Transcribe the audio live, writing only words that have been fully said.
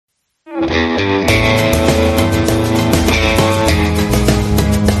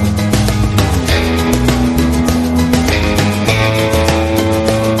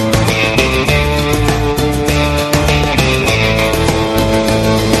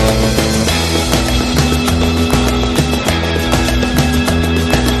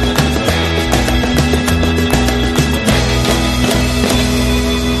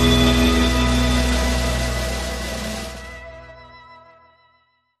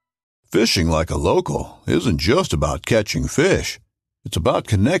Fishing like a local isn't just about catching fish. It's about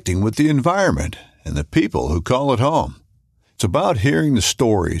connecting with the environment and the people who call it home. It's about hearing the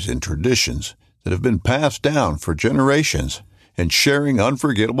stories and traditions that have been passed down for generations and sharing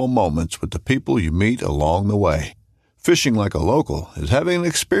unforgettable moments with the people you meet along the way. Fishing like a local is having an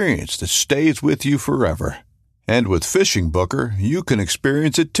experience that stays with you forever. And with Fishing Booker, you can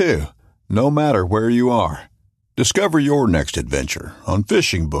experience it too, no matter where you are. Discover your next adventure on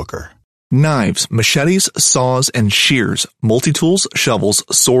Fishing Booker. Knives, machetes, saws, and shears, multi-tools, shovels,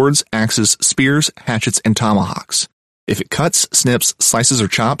 swords, axes, spears, hatchets, and tomahawks. If it cuts, snips, slices, or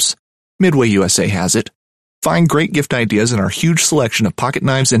chops, Midway USA has it. Find great gift ideas in our huge selection of pocket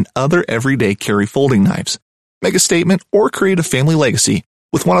knives and other everyday carry folding knives. Make a statement or create a family legacy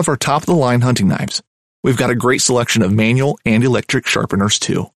with one of our top-of-the-line hunting knives. We've got a great selection of manual and electric sharpeners,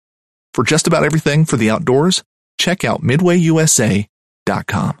 too. For just about everything for the outdoors, check out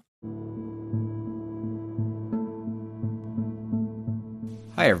MidwayUSA.com.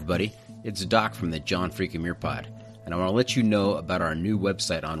 Hi everybody, it's Doc from the John Freakin' Muir Pod, and I want to let you know about our new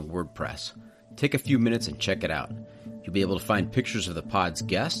website on WordPress. Take a few minutes and check it out. You'll be able to find pictures of the pod's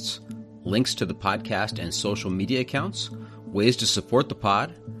guests, links to the podcast and social media accounts, ways to support the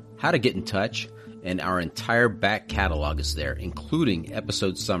pod, how to get in touch, and our entire back catalog is there, including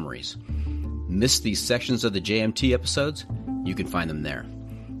episode summaries. Missed these sections of the JMT episodes? You can find them there.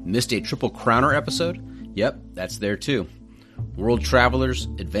 Missed a Triple Crowner episode? Yep, that's there too. World travelers,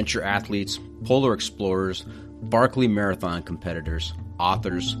 adventure athletes, polar explorers, Barkley Marathon competitors,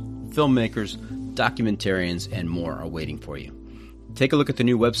 authors, filmmakers, documentarians, and more are waiting for you. Take a look at the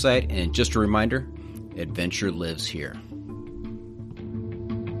new website, and just a reminder, adventure lives here.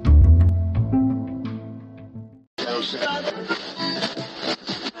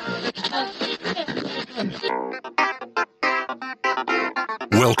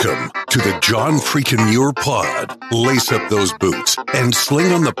 Welcome to the John Freakin' Muir Pod. Lace up those boots and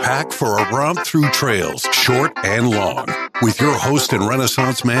sling on the pack for a romp through trails, short and long. With your host and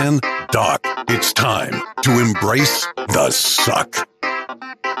Renaissance man, Doc, it's time to embrace the suck.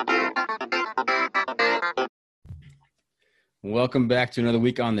 Welcome back to another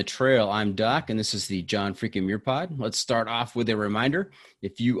week on the trail. I'm Doc, and this is the John Freakin' Muir Pod. Let's start off with a reminder.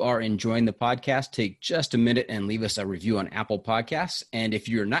 If you are enjoying the podcast, take just a minute and leave us a review on Apple Podcasts. And if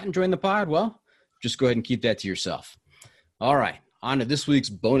you're not enjoying the pod, well, just go ahead and keep that to yourself. All right, on to this week's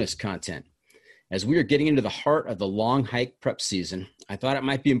bonus content. As we are getting into the heart of the long hike prep season, I thought it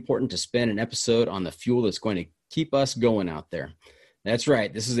might be important to spend an episode on the fuel that's going to keep us going out there. That's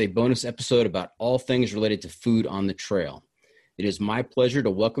right, this is a bonus episode about all things related to food on the trail. It is my pleasure to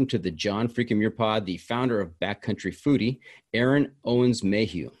welcome to the John Freakin' Muir Pod the founder of Backcountry Foodie, Aaron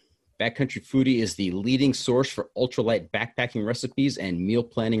Owens-Mayhew. Backcountry Foodie is the leading source for ultralight backpacking recipes and meal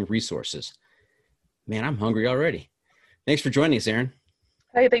planning resources. Man, I'm hungry already. Thanks for joining us, Aaron.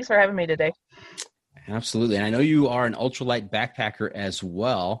 Hey, thanks for having me today. Absolutely. And I know you are an ultralight backpacker as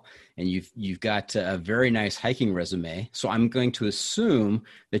well, and you've got a very nice hiking resume. So I'm going to assume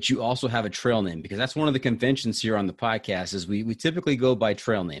that you also have a trail name, because that's one of the conventions here on the podcast is we typically go by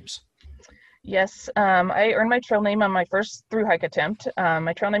trail names. Yes, I earned my trail name on my first thru hike attempt.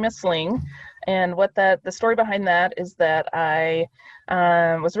 My trail name is Sling, and the story behind that is that I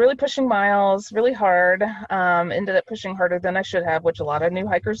was really pushing miles really hard, ended up pushing harder than I should have, which a lot of new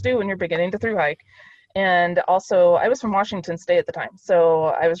hikers do when you're beginning to thru hike. And also, I was from Washington State at the time,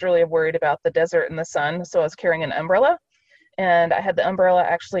 so I was really worried about the desert and the sun, so I was carrying an umbrella. And I had the umbrella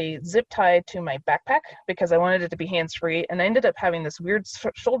actually zip tied to my backpack because I wanted it to be hands-free. And I ended up having this weird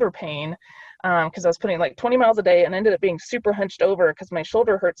shoulder pain because I was putting like 20 miles a day, and I ended up being super hunched over because my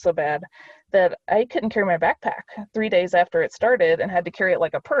shoulder hurt so bad that I couldn't carry my backpack 3 days after it started and had to carry it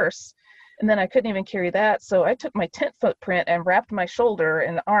like a purse. And then I couldn't even carry that. So I took my tent footprint and wrapped my shoulder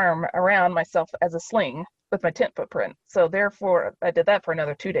and arm around myself as a sling with my tent footprint. So therefore, I did that for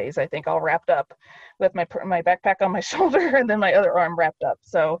another 2 days, I think, all wrapped up with my backpack on my shoulder and then my other arm wrapped up.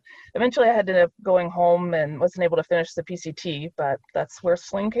 So eventually I had to end up going home and wasn't able to finish the PCT, but that's where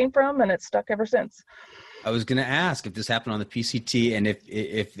Sling came from, and it's stuck ever since. I was going to ask if this happened on the PCT and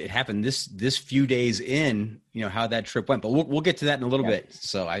if it happened this few days in, how that trip went, but we'll get to that in a little bit.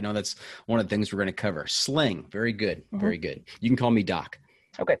 So I know that's one of the things we're going to cover. Sling. Very good. Mm-hmm. Very good. You can call me Doc.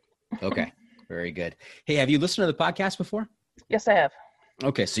 Okay. Okay. Very good. Hey, have you listened to the podcast before? Yes, I have.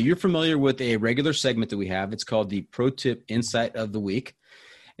 Okay. So you're familiar with a regular segment that we have. It's called the Pro Tip Insight of the Week.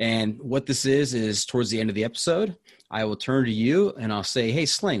 And what this is towards the end of the episode, I will turn to you and I'll say, hey,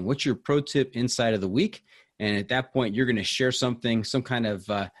 Sling, what's your pro tip insight of the week? And at that point, you're going to share something, some kind of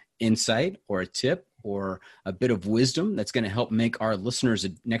insight or a tip or a bit of wisdom that's going to help make our listeners'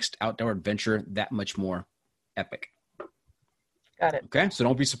 next outdoor adventure that much more epic. Got it. Okay, so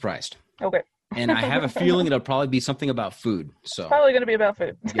don't be surprised. Okay. And I have a feeling it'll probably be something about food. So probably going to be about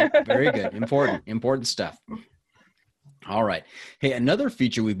food. Yeah, very good. Important stuff. All right. Hey, another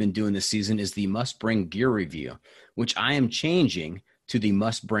feature we've been doing this season is the must bring gear review, which I am changing to the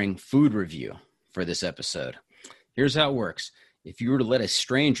must bring food review for this episode. Here's how it works. If you were to let a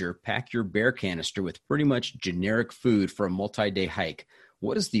stranger pack your bear canister with pretty much generic food for a multi-day hike,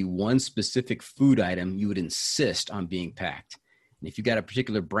 what is the one specific food item you would insist on being packed? And if you got a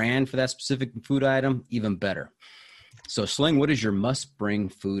particular brand for that specific food item, even better. So Sling, what is your must bring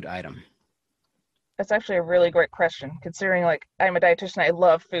food item? That's actually a really great question, considering I'm a dietitian. I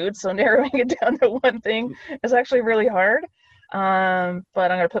love food, so narrowing it down to one thing is actually really hard. But I'm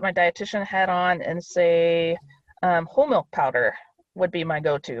going to put my dietitian hat on and say whole milk powder would be my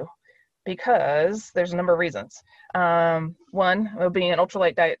go-to, because there's a number of reasons. One, being an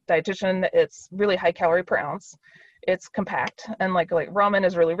ultralight dietitian, it's really high calorie per ounce. It's compact, and like ramen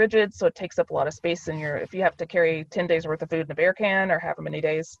is really rigid, so it takes up a lot of space in if you have to carry 10 days worth of food in a bear can or however many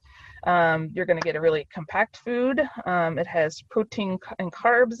days, you're going to get a really compact food. It has protein and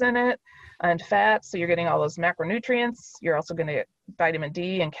carbs in it and fat, so you're getting all those macronutrients. You're also going to get vitamin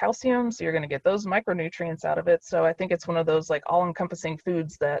D and calcium, so you're going to get those micronutrients out of it. So I think it's one of those all-encompassing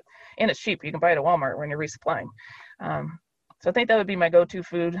foods and it's cheap. You can buy it at Walmart when you're resupplying. So I think that would be my go-to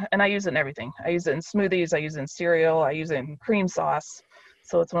food, and I use it in everything. I use it in smoothies, I use it in cereal, I use it in cream sauce.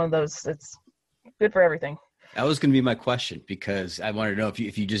 So it's one of those, it's good for everything. That was going to be my question, because I wanted to know if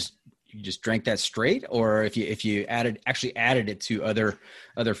you just drank that straight, or if you actually added it to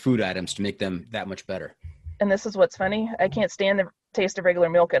other food items to make them that much better. And this is what's funny. I can't stand the taste of regular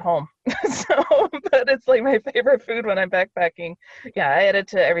milk at home. But it's my favorite food when I'm backpacking. Yeah, I add it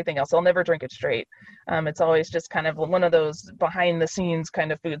to everything else. I'll never drink it straight. It's always just kind of one of those behind the scenes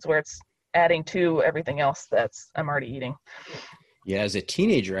kind of foods where it's adding to everything else I'm already eating. Yeah, as a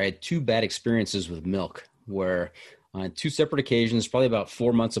teenager, I had 2 bad experiences with milk where on 2 separate occasions, probably about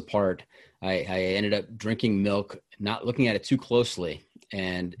 4 months apart, I ended up drinking milk, not looking at it too closely,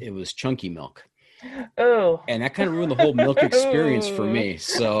 and it was chunky milk. Oh. And that kind of ruined the whole milk experience for me.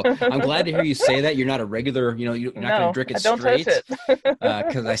 So I'm glad to hear you say that. You're not a regular, you're not going to drink it straight.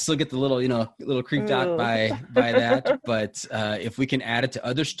 Because I still get the little creeped out by that. But if we can add it to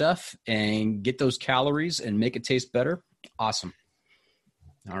other stuff and get those calories and make it taste better, awesome.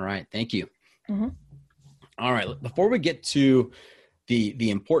 All right. Thank you. Mm-hmm. All right. Before we get to the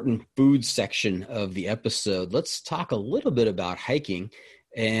important food section of the episode, let's talk a little bit about hiking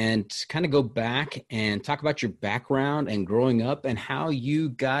and kind of go back and talk about your background and growing up and how you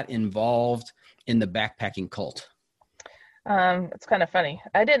got involved in the backpacking cult. It's kind of funny.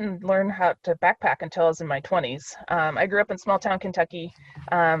 I didn't learn how to backpack until I was in my 20s. I grew up in small town Kentucky.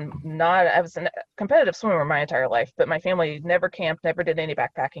 I was a competitive swimmer my entire life, but my family never camped, never did any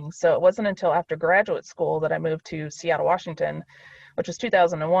backpacking. So it wasn't until after graduate school that I moved to Seattle, Washington, which was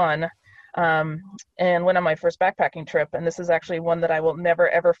 2001. And went on my first backpacking trip. And this is actually one that I will never,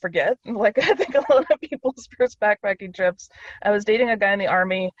 ever forget. I think a lot of people's first backpacking trips. I was dating a guy in the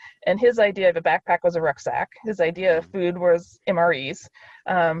Army, and his idea of a backpack was a rucksack. His idea of food was MREs.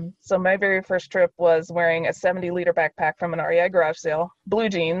 So my very first trip was wearing a 70-liter backpack from an REI garage sale, blue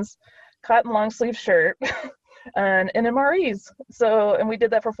jeans, cotton long sleeve shirt, and MREs. So, and we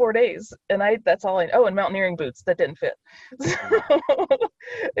did that for 4 days. And that's all and mountaineering boots that didn't fit. So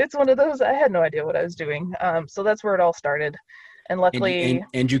it's one of those, I had no idea what I was doing. So that's where it all started. And luckily.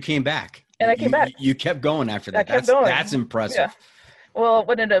 And you came back. And I came back. You kept going after that. That's impressive. Yeah. Well,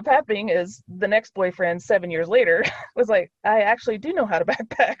 what ended up happening is the next boyfriend 7 years later was like, I actually do know how to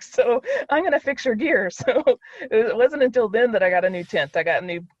backpack. So I'm going to fix your gear. So it wasn't until then that I got a new tent.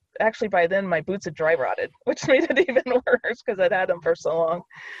 Actually, by then, my boots had dry rotted, which made it even worse because I'd had them for so long.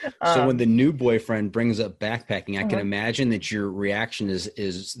 So when the new boyfriend brings up backpacking, I can imagine that your reaction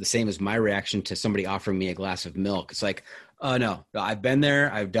is the same as my reaction to somebody offering me a glass of milk. It's like, oh, no, I've been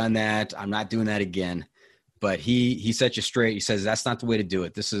there. I've done that. I'm not doing that again. but he set you straight. He says, that's not the way to do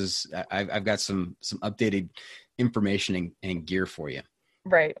it. I've got some updated information and gear for you.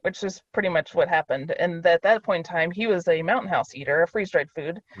 Right, which is pretty much what happened. And at that point in time, he was a Mountain House eater, a freeze-dried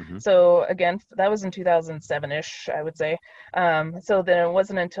food. Mm-hmm. So again, that was in 2007-ish, I would say. So then it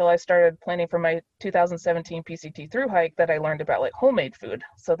wasn't until I started planning for my 2017 PCT thru hike that I learned about like homemade food.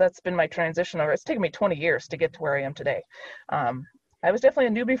 So that's been my transition over. It's taken me 20 years to get to where I am today. I was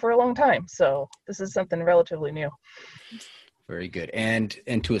definitely a newbie for a long time, so this is something relatively new. Very good. And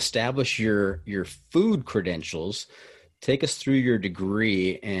to establish your food credentials, take us through your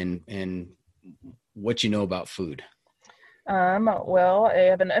degree and what you know about food. Well, I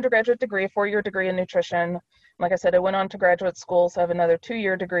have an undergraduate degree, a 4-year degree in nutrition. Like I said, I went on to graduate school, so I have another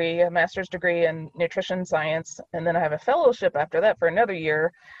 2-year degree, a master's degree in nutrition science, and then I have a fellowship after that for another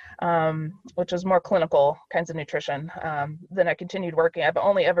year, which is more clinical kinds of nutrition. Then I continued working. I've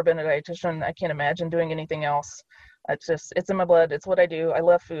only ever been a dietitian. I can't imagine doing anything else. It's in my blood. It's what I do. I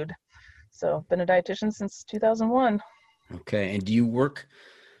love food. So I've been a dietitian since 2001. Okay. And do you work,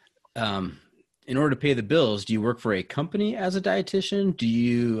 in order to pay the bills, do you work for a company as a dietitian?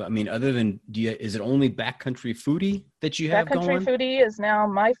 Is it only Backcountry Foodie that you have going? Backcountry Foodie is now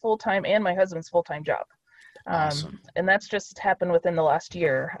my full-time and my husband's full-time job. Awesome. And that's just happened within the last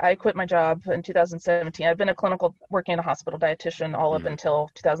year. I quit my job in 2017. I've been a clinical working in a hospital dietitian all up until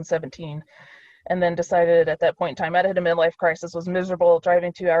 2017. And then decided at that point in time, I had a midlife crisis, was miserable,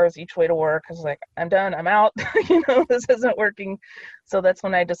 driving 2 hours each way to work. I was like, I'm done, I'm out, this isn't working. So that's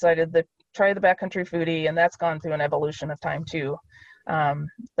when I decided to try the Backcountry Foodie, and that's gone through an evolution of time too.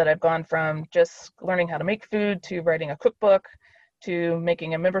 That I've gone from just learning how to make food to writing a cookbook to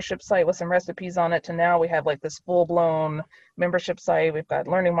making a membership site with some recipes on it to now we have like this full-blown membership site. We've got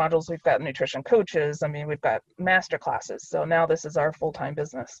learning modules, we've got nutrition coaches, we've got master classes. So now this is our full-time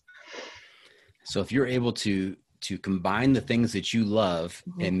business. So if you're able to combine the things that you love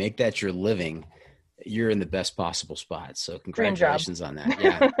and make that your living, you're in the best possible spot. So congratulations on that.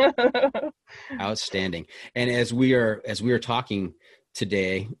 Yeah. Outstanding. And as we are talking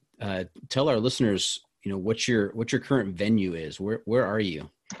today, tell our listeners, what your current venue is. Where are you?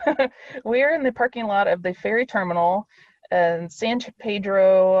 We're in the parking lot of the ferry terminal in San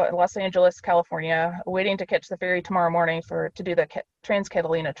Pedro, Los Angeles, California, waiting to catch the ferry tomorrow morning to do the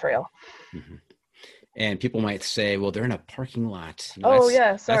Trans-Catalina Trail. Mm-hmm. And people might say, well, they're in a parking lot. Sorry.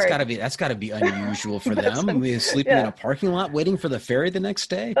 That's gotta be unusual for them. Sleeping in a parking lot, waiting for the ferry the next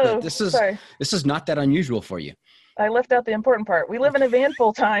day. But this is not that unusual for you. I left out the important part. We live in a van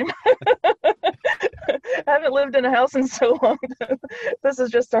full time. I haven't lived in a house in so long. This is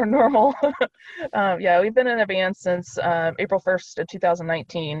just our normal. We've been in a van since April 1st of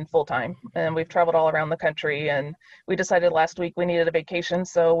 2019 full time. And we've traveled all around the country. And we decided last week we needed a vacation.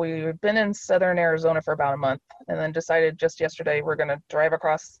 So we've been in southern Arizona for about a month and then decided just yesterday we're going to drive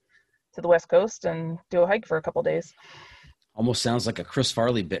across to the West Coast and do a hike for a couple days. Almost sounds like a Chris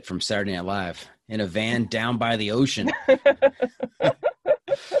Farley bit from Saturday Night Live, in a van down by the ocean.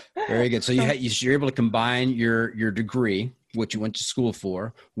 Very good. So you're able to combine your degree, what you went to school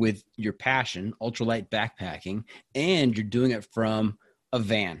for, with your passion, ultralight backpacking, and you're doing it from a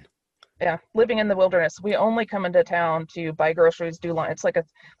van. Yeah, living in the wilderness. We only come into town to buy groceries, do lunch. It's like a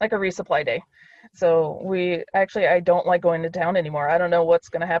resupply day. So I don't like going to town anymore. I don't know what's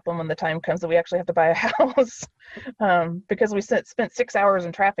going to happen when the time comes that we actually have to buy a house because we spent 6 hours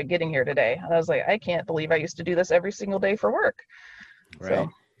in traffic getting here today. And I was like, I can't believe I used to do this every single day for work. Right. So.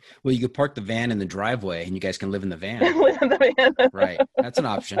 Well, you could park the van in the driveway and you guys can live in the van. Live in the van. Right. That's an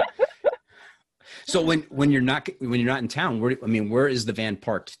option. So when you're not in town, where is the van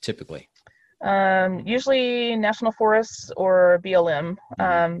parked typically? Usually national forests or BLM,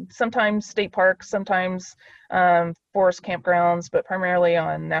 sometimes state parks, sometimes forest campgrounds, but primarily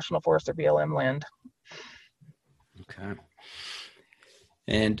on national forest or BLM land. Okay.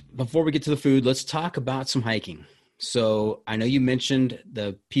 And before we get to the food, let's talk about some hiking. So I know you mentioned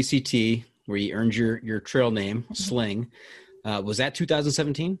the PCT where you earned your trail name, Sling. Was that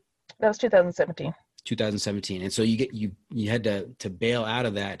 2017? That was 2017. 2017. And so you had to bail out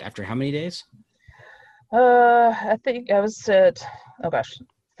of that after how many days? I think I was at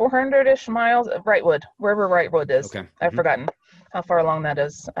 400-ish miles of Wrightwood, wherever Wrightwood is. Okay. I've forgotten how far along that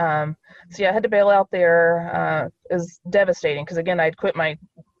is. I had to bail out there. It was devastating because again, I'd quit my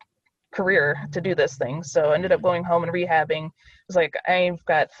career to do this thing. So I ended up going home and rehabbing. It was like, I've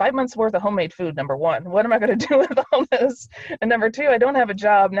got 5 months worth of homemade food, number one. What am I going to do with all this? And number two, I don't have a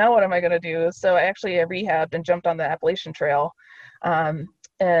job. Now what am I going to do? So I actually rehabbed and jumped on the Appalachian Trail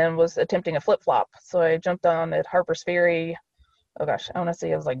and was attempting a flip-flop. So I jumped on at Harper's Ferry. I want to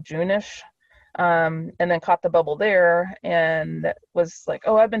say it was like June-ish. and then caught the bubble there and was like,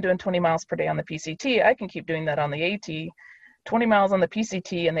 oh, I've been doing 20 miles per day on the PCT. I can keep doing that on the AT. 20 miles on the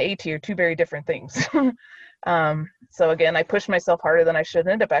PCT and the AT are two very different things. So again, I pushed myself harder than I should.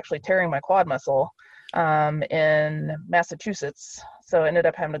 Ended up actually tearing my quad muscle in Massachusetts. So I ended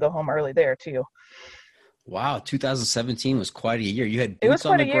up having to go home early there too. Wow, 2017 was quite a year. You had It was boots on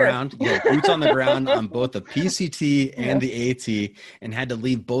quite the a year. ground. You had boots on the ground on both the PCT and the AT, and had to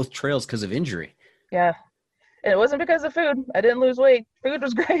leave both trails because of injury. Yeah. And it wasn't because of food. I didn't lose weight. Food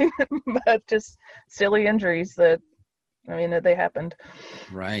was great, but just silly injuries that they happened.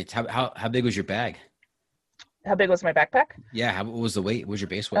 Right. How big was your bag? How big was my backpack? Yeah. What was the weight? What was your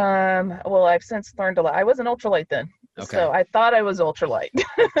base weight? Well, I've since learned a lot. I wasn't ultralight then. Okay. So I thought I was ultralight,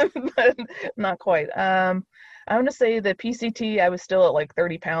 but not quite. I'm going to say the PCT, I was still at like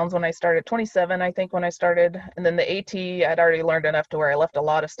 30 pounds when I started, 27, I think, when I started. And then the AT, I'd already learned enough to where I left a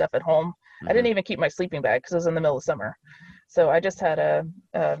lot of stuff at home. Mm-hmm. I didn't even keep my sleeping bag because it was in the middle of summer. So I just had a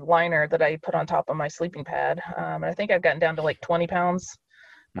liner that I put on top of my sleeping pad. And I think I've gotten down to like 20 pounds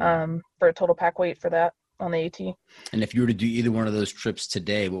for a total pack weight for that on the AT. And if you were to do either one of those trips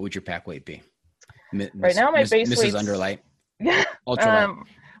today, what would your pack weight be? Right now, my base weight is Underlight. Yeah. Ultralight.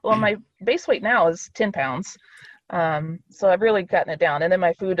 Well, my base weight now is 10 pounds. So I've really gotten it down. And then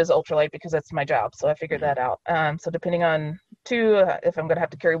my food is ultralight because that's my job. So I figured that out. So depending on if I'm going to have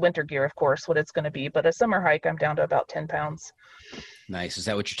to carry winter gear, of course, what it's going to be. But a summer hike, I'm down to about 10 pounds. Nice. Is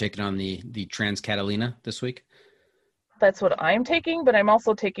that what you're taking on the Trans Catalina this week? That's what I'm taking, but I'm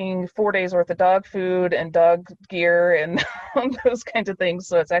also taking 4 days worth of dog food and dog gear and those kinds of things.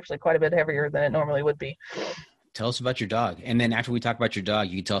 So it's actually quite a bit heavier than it normally would be. Tell us about your dog. And then after we talk about your dog,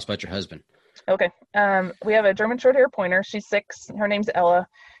 you can tell us about your husband. Okay. We have a German short hair pointer. She's 6. Her name's Ella.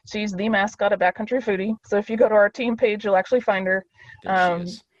 She's the mascot of Backcountry Foodie. So if you go to our team page, you'll actually find her. There she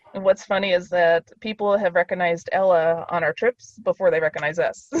is. And what's funny is that people have recognized Ella on our trips before they recognize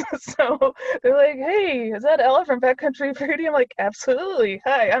us. So they're like, hey, is that Ella from Backcountry Foodie? I'm like, absolutely.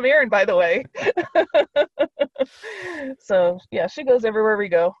 Hi, I'm Erin, by the way. So yeah, she goes everywhere we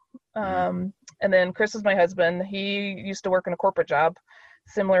go. And then Chris is my husband. He used to work in a corporate job.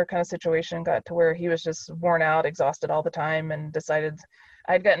 Similar kind of situation, got to where he was just worn out, exhausted all the time, and decided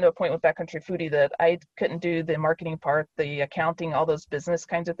I'd gotten to a point with Backcountry Foodie that I couldn't do the marketing part, the accounting, all those business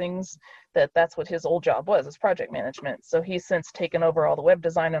kinds of things, that's what his old job was project management. So he's since taken over all the web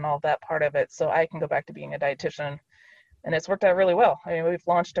design and all that part of it. So I can go back to being a dietitian, and it's worked out really well. I mean, we've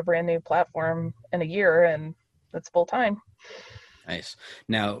launched a brand new platform in a year, and it's full time. Nice.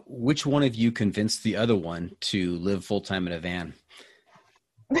 Now, which one of you convinced the other one to live full time in a van?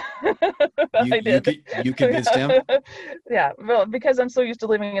 I did. You convinced him? Yeah, well, because I'm so used to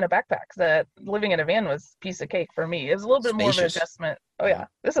living in a backpack that living in a van was a piece of cake for me. It was a little bit more of an adjustment. Oh yeah,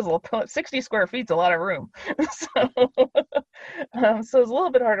 this is 60 square feet's a lot of room. So it's a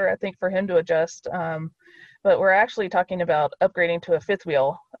little bit harder, I think, for him to adjust. But we're actually talking about upgrading to a fifth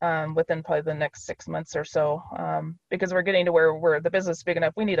wheel within probably the next 6 months or so, because we're getting to where the business is big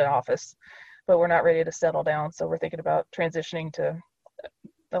enough. We need an office, but we're not ready to settle down. So we're thinking about transitioning to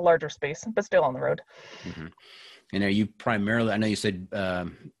a larger space, but still on the road. Mm-hmm. And are you primarily, I know you said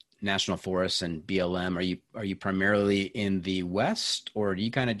National Forests and BLM, are you primarily in the West, or do you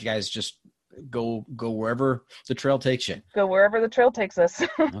guys just go wherever the trail takes you? Go wherever the trail takes us.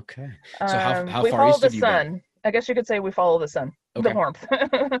 Okay. So how we far follow east the have you sun. been? I guess you could say we follow the sun, the warmth.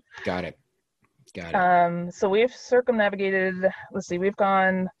 Got it. So we've circumnavigated, we've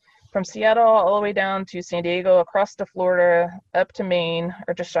gone from Seattle all the way down to San Diego, across to Florida, up to Maine,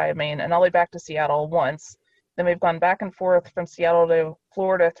 or just shy of Maine, and all the way back to Seattle once. Then we've gone back and forth from Seattle to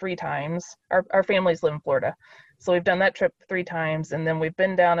Florida 3 times. Our families live in Florida. So we've done that trip 3 times. And then we've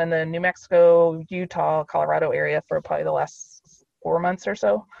been down in the New Mexico, Utah, Colorado area for probably the last 4 months or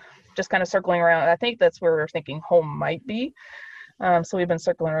so, just kind of circling around. I think that's where we're thinking home might be. So we've been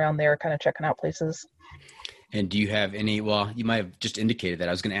circling around there, kind of checking out places. And do you have any, well, you might have just indicated that.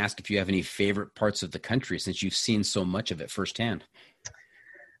 I was going to ask if you have any favorite parts of the country since you've seen so much of it firsthand.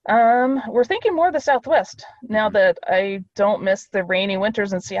 We're thinking more of the Southwest now that I don't miss the rainy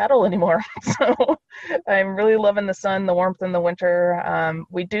winters in Seattle anymore. So I'm really loving the sun, the warmth in the winter.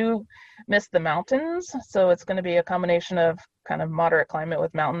 We do miss the mountains. So it's going to be a combination of kind of moderate climate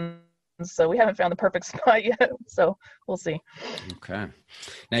with mountains. So we haven't found the perfect spot yet. So we'll see. Okay.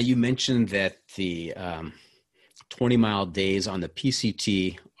 Now you mentioned that the 20-mile days on the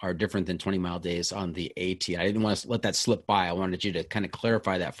PCT are different than 20-mile days on the AT. I didn't want to let that slip by. I wanted you to kind of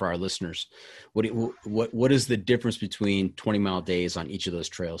clarify that for our listeners. What is the difference between 20-mile days on each of those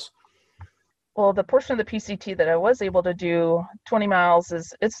trails? Well, the portion of the PCT that I was able to do 20 miles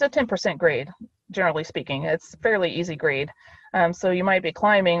it's a 10% grade, generally speaking. It's fairly easy grade. So you might be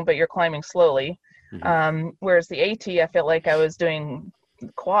climbing, but you're climbing slowly. Whereas the AT, I felt like I was doing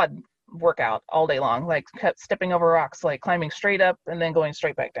quad workout all day long, like kept stepping over rocks, like climbing straight up and then going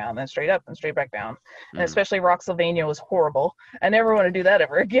straight back down, then straight up and straight back down. And especially Rocksylvania was horrible. I never want to do that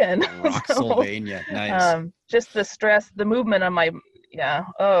ever again. Rocksylvania, nice. Just the stress, the movement on my, it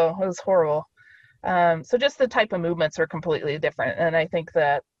was horrible. So just the type of movements are completely different. And I think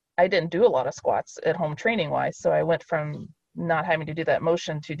that I didn't do a lot of squats at home training wise. So I went from not having to do that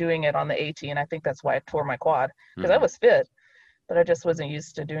motion to doing it on the AT. And I think that's why I tore my quad, because I was fit, but I just wasn't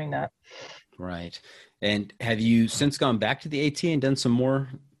used to doing that. Right. And have you since gone back to the AT and done some more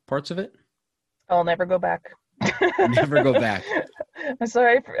parts of it? I'll never go back. Never go back. I'm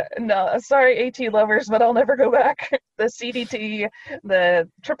sorry. Sorry, AT lovers, but I'll never go back. The CDT, the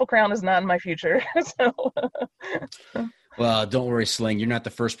Triple Crown is not in my future. So. Well, don't worry, Sling. You're not the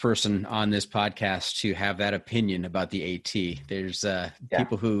first person on this podcast to have that opinion about the AT. There's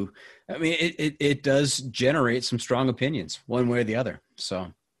people who, I mean, it does generate some strong opinions one way or the other. So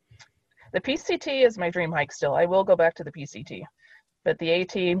the PCT is my dream hike still. I will go back to the PCT, but the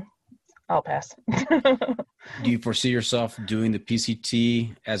AT, I'll pass. Do you foresee yourself doing the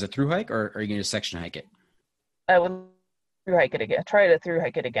PCT as a through hike, or are you going to section hike it? I would through hike it again. Try to through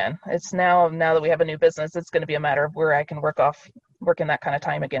hike it again. It's now that we have a new business, it's going to be a matter of where I can work in that kind of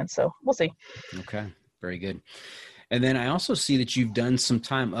time again. So we'll see. Okay, very good. And then I also see that you've done some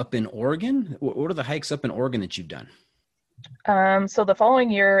time up in Oregon. What are the hikes up in Oregon that you've done? So the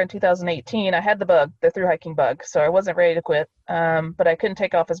following year in 2018, I had the through hiking bug. So I wasn't ready to quit, but I couldn't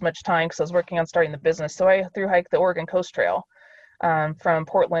take off as much time because I was working on starting the business. So I through hiked the Oregon Coast Trail from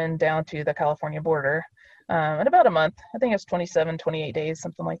Portland down to the California border in about a month. I think it's 28 days,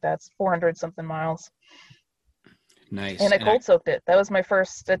 something like that. It's 400 something miles. Nice. And I cold soaked it. That was my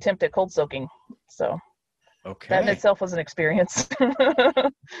first attempt at cold soaking. So that in itself was an experience.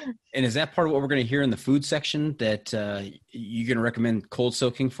 And is that part of what we're going to hear in the food section, that you're going to recommend cold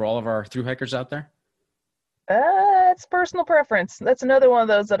soaking for all of our thru hikers out there? It's personal preference. That's another one of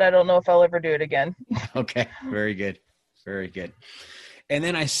those that I don't know if I'll ever do it again. Okay. Very good. Very good. And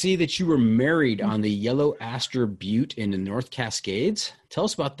then I see that you were married on the Yellow Aster Butte in the North Cascades. Tell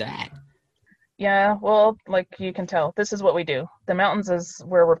us about that. Yeah, well, like you can tell, this is what we do. The mountains is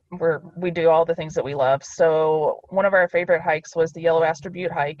where we do all the things that we love. So one of our favorite hikes was the Yellow Aster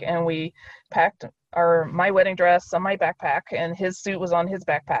Butte hike, and we packed my wedding dress on my backpack, and his suit was on his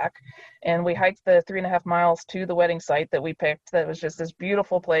backpack, and we hiked the 3.5 miles to the wedding site that we picked. That was just this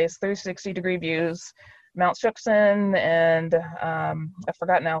beautiful place, 360-degree views, Mount Shuksan, and I've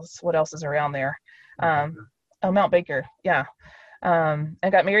forgotten else what else is around there. Mount Baker, yeah. I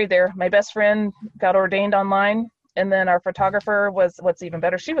got married there. My best friend got ordained online. And then our photographer was, what's even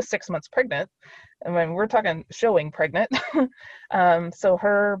better, she was 6 months pregnant. I mean, we're talking showing pregnant. So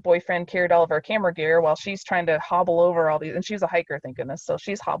her boyfriend carried all of our camera gear while she's trying to hobble over all these, and she's a hiker, thank goodness. So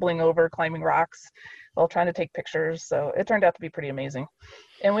she's hobbling over, climbing rocks while trying to take pictures. So it turned out to be pretty amazing.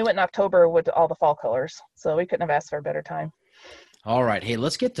 And we went in October with all the fall colors. So we couldn't have asked for a better time. All right. Hey,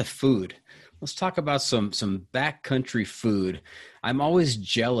 let's get to food. Let's talk about some backcountry food. I'm always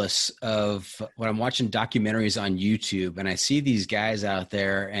jealous of when I'm watching documentaries on YouTube and I see these guys out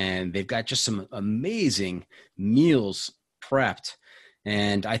there and they've got just some amazing meals prepped.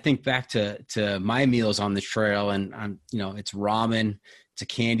 And I think back to my meals on the trail, and it's ramen, it's a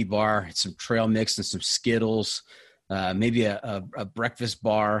candy bar, it's some trail mix and some Skittles, maybe a breakfast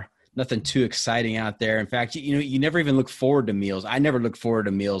bar. Nothing too exciting out there. In fact, you never even look forward to meals. I never looked forward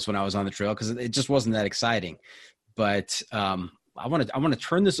to meals when I was on the trail because it just wasn't that exciting. But I want to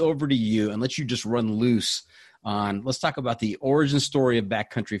turn this over to you and let you just run loose on. Let's talk about the origin story of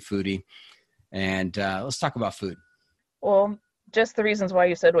Backcountry Foodie, and let's talk about food. Well, just the reasons why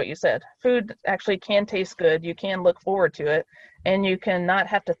you said what you said. Food actually can taste good. You can look forward to it, and you can not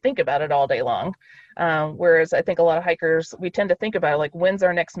have to think about it all day long. Whereas I think a lot of hikers, we tend to think about it like, when's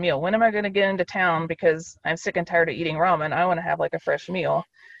our next meal? When am I going to get into town because I'm sick and tired of eating ramen? I want to have like a fresh meal.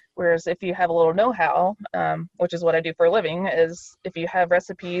 Whereas if you have a little know-how, which is what I do for a living, is if you have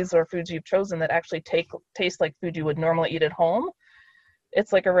recipes or foods you've chosen that actually taste like food you would normally eat at home,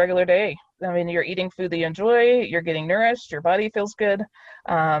 it's like a regular day. I mean, you're eating food that you enjoy, you're getting nourished, your body feels good.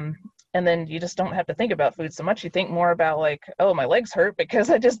 And then you just don't have to think about food so much. You think more about like, oh, my legs hurt because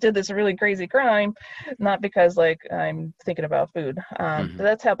I just did this really crazy crime, not because like I'm thinking about food.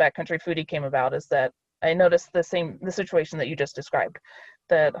 That's how Backcountry Foodie came about, is that I noticed the situation that you just described.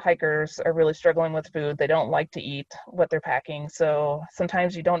 that hikers are really struggling with food. They don't like to eat what they're packing. So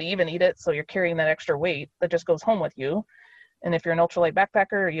sometimes you don't even eat it. So you're carrying that extra weight that just goes home with you. And if you're an ultralight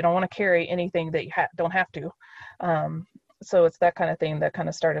backpacker, you don't want to carry anything that you don't have to. So it's that kind of thing that kind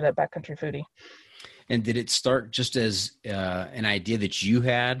of started at Backcountry Foodie. And did it start just as an idea that you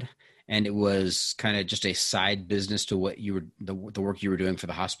had, and it was kind of just a side business to what you were, the work you were doing for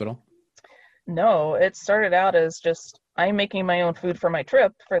the hospital? No, it started out as just I'm making my own food for my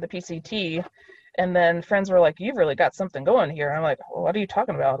trip for the PCT. And then friends were like, you've really got something going here. I'm like, well, what are you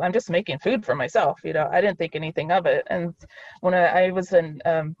talking about? I'm just making food for myself. I didn't think anything of it. And when I was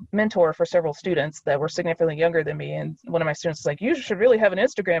a mentor for several students that were significantly younger than me, and one of my students was like, you should really have an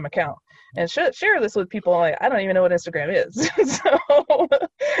Instagram account and share this with people. I'm like, I don't even know what Instagram is. So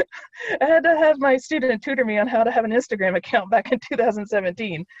I had to have my student tutor me on how to have an Instagram account back in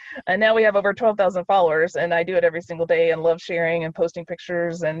 2017. And now we have over 12,000 followers, and I do it every single day and love sharing and posting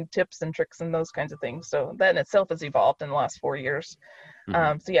pictures and tips and tricks and those kinds of things. So that in itself has evolved in the last 4 years.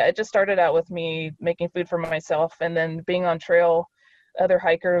 So yeah, it just started out with me making food for myself, and then being on trail, other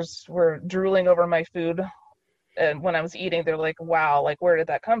hikers were drooling over my food. And when I was eating, they're like, wow, like, where did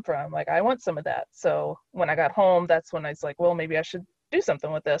that come from? Like, I want some of that. So when I got home, that's when I was like, well, maybe I should do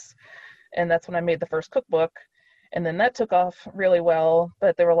something with this. And that's when I made the first cookbook. And then that took off really well,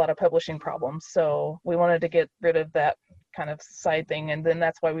 but there were a lot of publishing problems. So we wanted to get rid of that kind of side thing. And then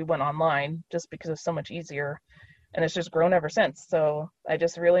that's why we went online, just because it's so much easier. And it's just grown ever since. So I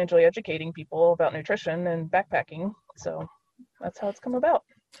just really enjoy educating people about nutrition and backpacking. So that's how it's come about.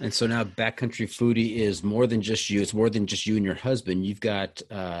 And so now Backcountry Foodie is more than just you. It's more than just you and your husband. You've got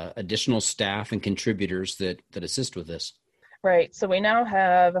additional staff and contributors that assist with this. Right. So we now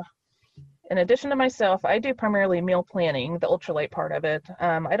have, in addition to myself, I do primarily meal planning, the ultralight part of it.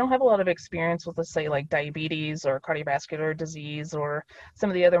 I don't have a lot of experience with, let's say, like diabetes or cardiovascular disease or some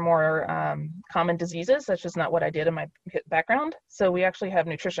of the other more common diseases. That's just not what I did in my background. So we actually have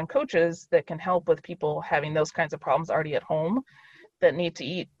nutrition coaches that can help with people having those kinds of problems already at home that need to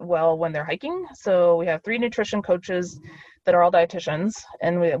eat well when they're hiking. So we have 3 nutrition coaches that are all dietitians,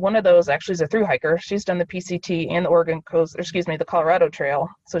 and one of those actually is a thru hiker. She's done the PCT and the Colorado Trail.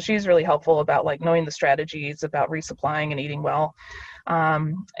 So she's really helpful about like knowing the strategies about resupplying and eating well.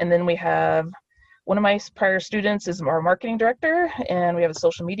 And then we have one of my prior students is our marketing director, and we have a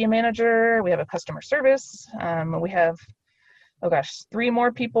social media manager. We have a customer service. We have 3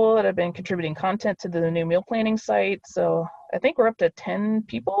 more people that have been contributing content to the new meal planning site. So I think we're up to 10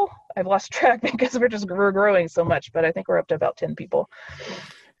 people. I've lost track because we're growing so much, but I think we're up to about 10 people.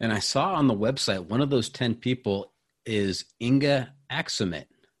 And I saw on the website, one of those 10 people is Inga Axumet.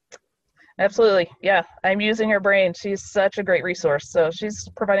 Absolutely. Yeah. I'm using her brain. She's such a great resource. So she's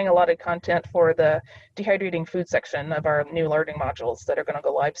providing a lot of content for the dehydrating food section of our new learning modules that are going to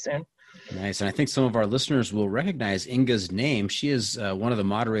go live soon. Nice. And I think some of our listeners will recognize Inga's name. She is one of the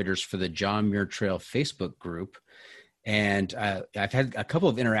moderators for the John Muir Trail Facebook group. And I've had a couple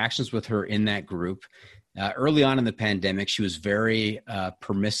of interactions with her in that group. Early on in the pandemic, she was very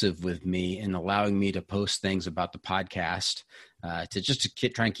permissive with me in allowing me to post things about the podcast to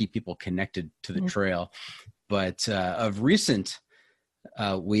try and keep people connected to the trail. But of recent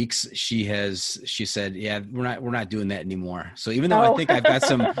weeks, she said, yeah, we're not doing that anymore. So even though I think I've got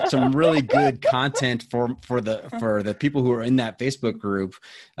some really good content for the people who are in that Facebook group,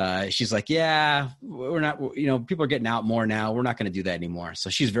 she's like, yeah, we're not, people are getting out more now. We're not going to do that anymore. So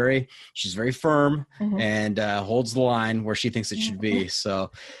she's very firm and holds the line where she thinks it should be.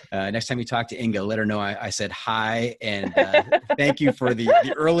 So next time you talk to Inga, let her know I said hi and thank you for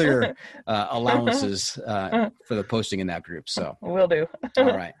the earlier allowances for the posting in that group. So will do. All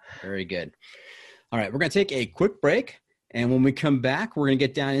right. Very good. All right. We're going to take a quick break. And when we come back, we're going to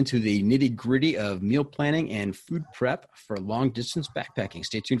get down into the nitty gritty of meal planning and food prep for long distance backpacking.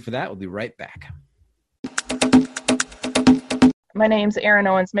 Stay tuned for that. We'll be right back. My name's Erin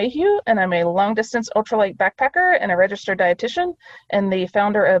Owens Mayhew, and I'm a long-distance ultralight backpacker and a registered dietitian, and the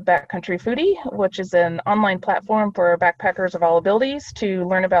founder of Backcountry Foodie, which is an online platform for backpackers of all abilities to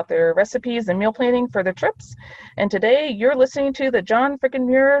learn about their recipes and meal planning for their trips. And today, you're listening to the John Frickin'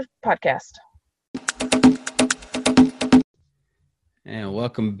 Muir podcast. And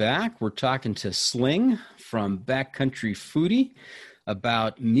welcome back. We're talking to Sling from Backcountry Foodie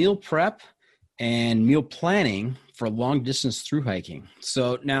about meal prep and meal planning for long distance thru hiking.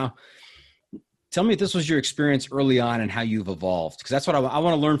 So now tell me if this was your experience early on and how you've evolved, because that's what I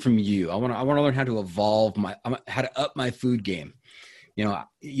want to learn from you. I want to learn how to evolve how to up my food game. It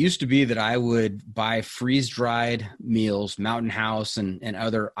used to be that I would buy freeze dried meals, Mountain House and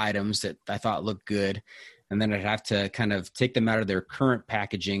other items that I thought looked good. And then I'd have to kind of take them out of their current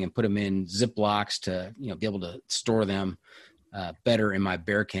packaging and put them in Ziplocs to, be able to store them better in my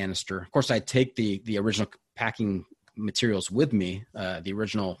bear canister. Of course, I take the original packing materials with me, the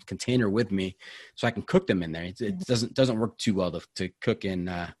original container with me, so I can cook them in there. It doesn't work too well to cook in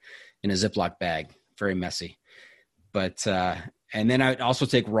a Ziploc bag. Very messy. But and then I also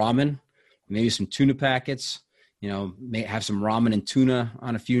take ramen, maybe some tuna packets. May have some ramen and tuna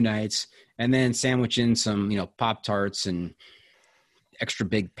on a few nights, and then sandwich in some Pop-Tarts and extra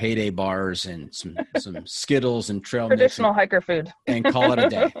big payday bars and some Skittles and trail traditional mix hiker food, and call it a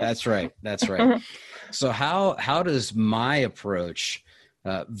day. That's right. So how does my approach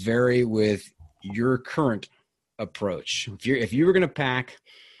vary with your current approach? If you were going to pack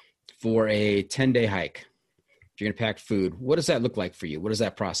for a 10-day hike, if you're going to pack food, what does that look like for you? What does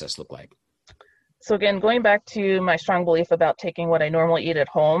that process look like? So again, going back to my strong belief about taking what I normally eat at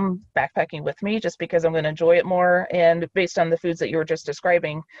home, backpacking with me, just because I'm going to enjoy it more. And based on the foods that you were just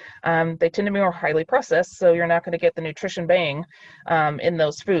describing, they tend to be more highly processed. So you're not going to get the nutrition bang in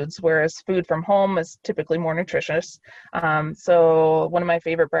those foods, whereas food from home is typically more nutritious. So one of my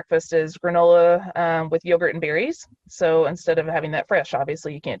favorite breakfasts is granola with yogurt and berries. So instead of having that fresh,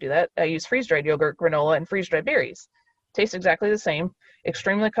 obviously you can't do that. I use freeze-dried yogurt, granola, and freeze-dried berries. Tastes exactly the same,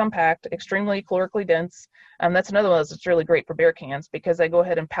 extremely compact, extremely calorically dense. That's another one that's really great for bear cans because I go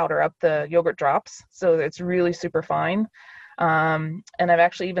ahead and powder up the yogurt drops. So it's really super fine. And I've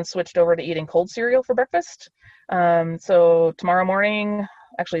actually even switched over to eating cold cereal for breakfast. So tomorrow morning,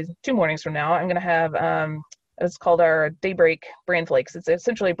 actually 2 mornings from now, I'm going to have, it's called our Daybreak Bran Flakes. It's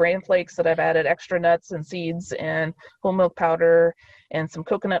essentially bran flakes that I've added extra nuts and seeds and whole milk powder and some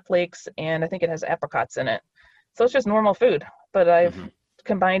coconut flakes. And I think it has apricots in it. So it's just normal food, but I've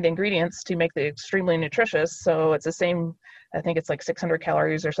combined ingredients to make it extremely nutritious. So it's the same, I think it's like 600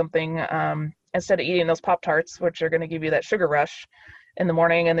 calories or something, instead of eating those Pop-Tarts, which are going to give you that sugar rush in the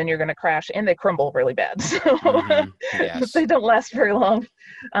morning, and then you're going to crash, and they crumble really bad. So Yes. they don't last very long.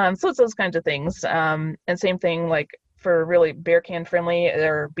 So it's those kinds of things. And same thing, like for really bear can friendly,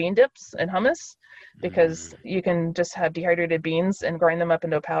 there are bean dips and hummus, because you can just have dehydrated beans and grind them up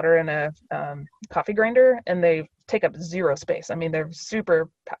into a powder in a coffee grinder, and they take up zero space. I mean, they're super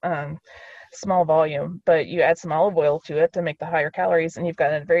small volume, but you add some olive oil to it to make the higher calories, and you've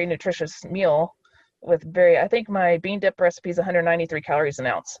got a very nutritious meal with I think my bean dip recipe is 193 calories an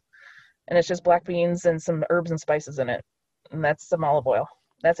ounce, and it's just black beans and some herbs and spices in it, and that's some olive oil.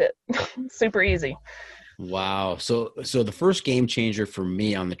 That's it. Super easy. Wow. So the first game changer for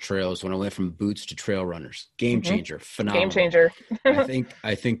me on the trail is when I went from boots to trail runners. Game changer. Phenomenal. Game changer.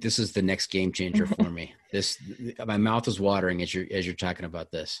 I think this is the next game changer for me. My mouth is watering as you're talking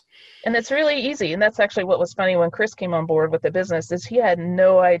about this. And it's really easy. And that's actually what was funny when Chris came on board with the business, is he had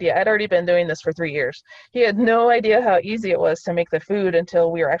no idea. I'd already been doing this for 3 years. He had no idea how easy it was to make the food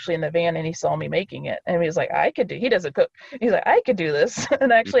until we were actually in the van and he saw me making it. And he was like, he doesn't cook. He's like, I could do this.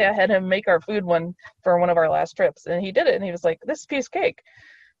 And actually I had him make our food for one of our last trips, and he did it. And he was like, this is a piece of cake.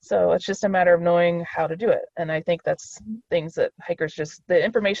 So it's just a matter of knowing how to do it. And I think that's things that hikers the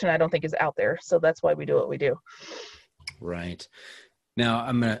information I don't think is out there. So that's why we do what we do. Right. Now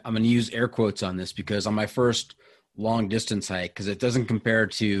I'm going to use air quotes on this, because on my first long distance hike, because it doesn't compare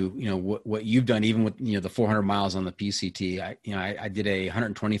to, what you've done, even with, the 400 miles on the PCT, I did a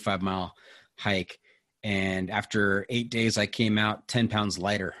 125 mile hike, and after 8 days, I came out 10 pounds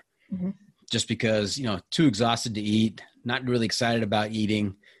lighter, just because, too exhausted to eat, not really excited about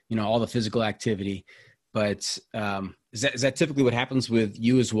eating, all the physical activity. But is that typically what happens with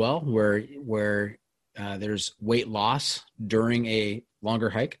you as well, where there's weight loss during a longer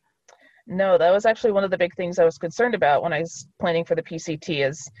hike? No, that was actually one of the big things I was concerned about when I was planning for the PCT.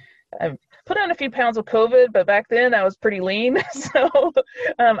 Is I put on a few pounds with COVID, but back then I was pretty lean. So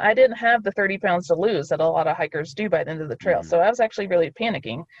I didn't have the 30 pounds to lose that a lot of hikers do by the end of the trail. So I was actually really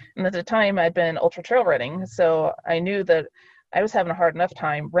panicking. And at the time I'd been ultra trail running. So I knew that I was having a hard enough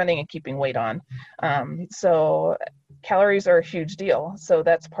time running and keeping weight on. So calories are a huge deal. So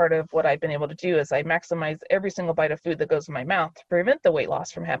that's part of what I've been able to do, is I maximize every single bite of food that goes in my mouth to prevent the weight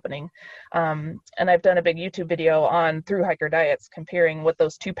loss from happening. And I've done a big YouTube video on through hiker diets, comparing what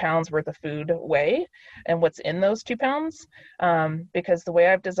those 2 pounds worth of food weigh and what's in those 2 pounds. Because the way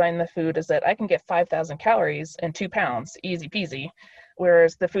I've designed the food is that I can get 5,000 calories in 2 pounds, easy peasy.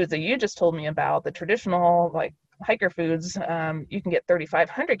 Whereas the foods that you just told me about, the traditional like hiker foods, you can get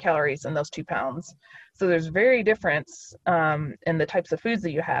 3,500 calories in those 2 pounds. So there's very difference in the types of foods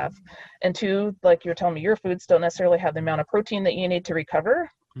that you have. And two, like you're telling me, your foods don't necessarily have the amount of protein that you need to recover,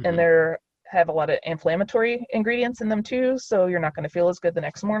 and they're have a lot of inflammatory ingredients in them too, so you're not going to feel as good the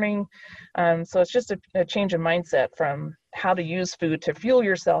next morning. So it's just a change in mindset from how to use food to fuel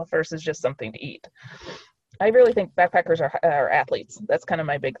yourself versus just something to eat. I really think backpackers are athletes. That's kind of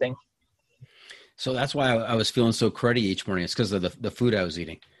my big thing. So that's why I was feeling so cruddy each morning. It's because of the food I was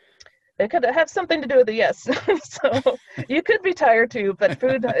eating. It could have something to do with it, yes. So you could be tired too, but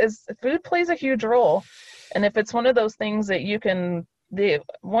food plays a huge role. And if it's one of those things that the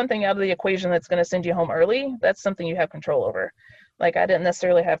one thing out of the equation that's going to send you home early, that's something you have control over. Like I didn't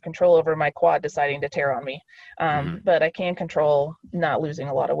necessarily have control over my quad deciding to tear on me, but I can control not losing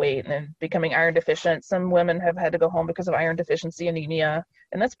a lot of weight and becoming iron deficient. Some women have had to go home because of iron deficiency anemia,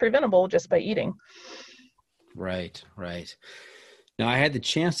 and that's preventable just by eating. Right. Now I had the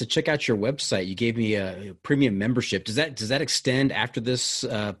chance to check out your website. You gave me a premium membership. Does that extend after this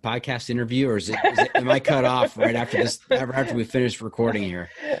podcast interview, or am I cut off right after this? After we finish recording here?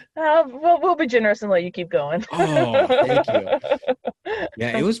 We'll be generous and let you keep going. Oh, thank you.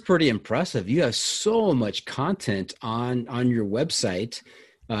 Yeah, it was pretty impressive. You have so much content on your website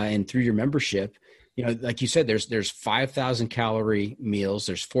and through your membership. You know, like you said, there's 5,000 calorie meals,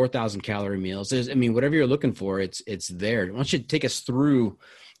 there's 4,000 calorie meals. Whatever you're looking for, it's there. Why don't you take us through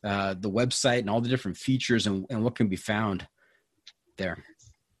the website and all the different features and what can be found there?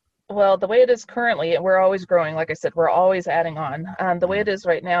 Well, the way it is currently, we're always growing. Like I said, we're always adding on. The way it is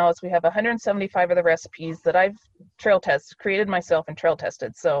right now is we have 175 of the recipes that I've created myself and trail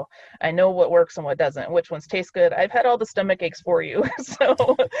tested. So I know what works and what doesn't, which ones taste good. I've had all the stomach aches for you. So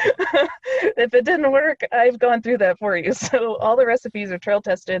if it didn't work, I've gone through that for you. So all the recipes are trail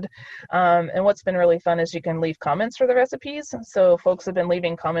tested. And what's been really fun is you can leave comments for the recipes. So folks have been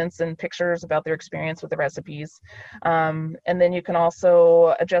leaving comments and pictures about their experience with the recipes. And then you can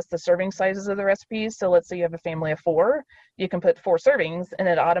also adjust the serving sizes of the recipes. So let's say you have a family of 4, you can put 4 servings and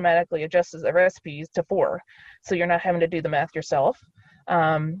it automatically adjusts the recipes to 4. So you're not having to do the math yourself.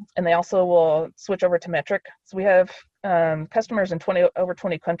 And they also will switch over to metric. So we have customers in over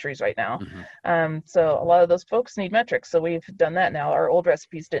 20 countries right now. So a lot of those folks need metrics. So we've done that now. Our old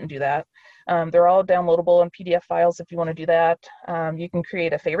recipes didn't do that. They're all downloadable in PDF files if you want to do that. You can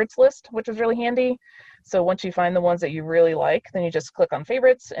create a favorites list, which is really handy. So once you find the ones that you really like, then you just click on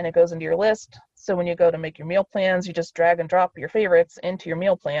favorites and it goes into your list. So when you go to make your meal plans, you just drag and drop your favorites into your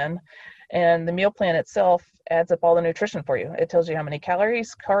meal plan. And the meal plan itself adds up all the nutrition for you. It tells you how many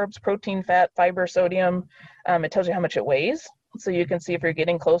calories, carbs, protein, fat, fiber, sodium. It tells you how much it weighs. So you can see if you're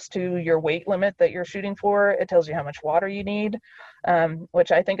getting close to your weight limit that you're shooting for. It tells you how much water you need,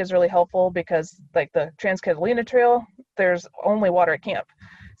 which I think is really helpful because like the Trans-Catalina Trail, there's only water at camp.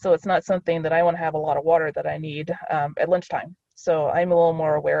 So it's not something that I want to have a lot of water that I need at lunchtime. So I'm a little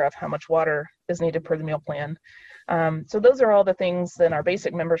more aware of how much water is needed per the meal plan. So those are all the things in our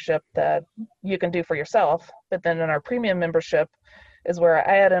basic membership that you can do for yourself. But then in our premium membership is where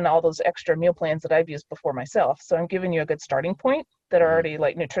I add in all those extra meal plans that I've used before myself. So I'm giving you a good starting point that are already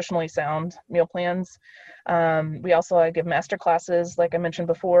like nutritionally sound meal plans. I give master classes, like I mentioned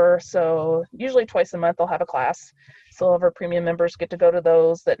before. So usually twice a month I'll have a class. So all of our premium members get to go to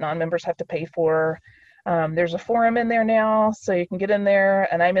those that non-members have to pay for. There's a forum in there now, so you can get in there,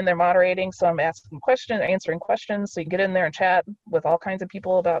 and I'm in there moderating, so I'm answering questions, so you can get in there and chat with all kinds of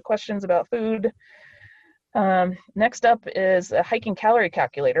people about questions about food. Next up is a hiking calorie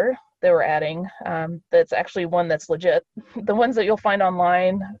calculator that we're adding. That's actually one that's legit. The ones that you'll find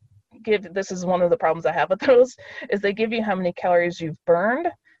online this is one of the problems I have with those, is they give you how many calories you've burned,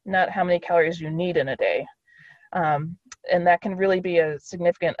 not how many calories you need in a day. And that can really be a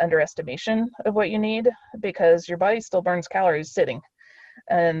significant underestimation of what you need because your body still burns calories sitting.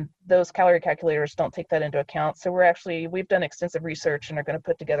 And those calorie calculators don't take that into account. So we've done extensive research and are going to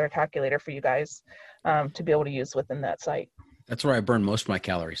put together a calculator for you guys to be able to use within that site. That's where I burn most of my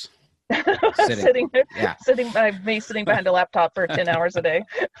calories. sitting behind a laptop for 10 hours a day.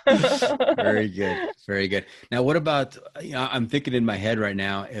 Very good. Now, what about, I'm thinking in my head right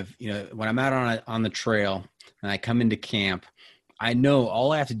now, if, when I'm out on the trail and I come into camp, I know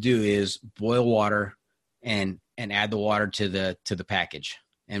all I have to do is boil water and add the water to the package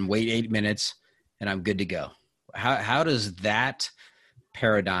and wait 8 minutes and I'm good to go. How does that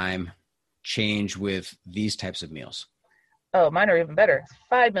paradigm change with these types of meals? Oh, mine are even better.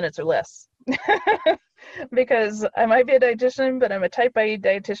 5 minutes or less. Because I might be a dietitian, but I'm a type A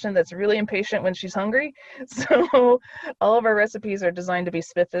dietitian that's really impatient when she's hungry. So all of our recipes are designed to be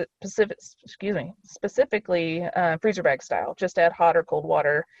specifically freezer bag style. Just add hot or cold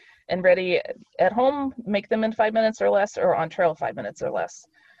water and ready at home, make them in 5 minutes or less, or on trail 5 minutes or less.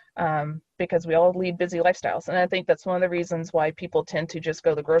 because we all lead busy lifestyles. And I think that's one of the reasons why people tend to just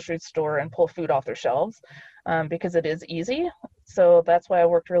go to the grocery store and pull food off their shelves, because it is easy. So that's why I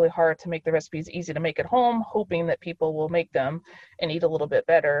worked really hard to make the recipes easy to make at home, hoping that people will make them and eat a little bit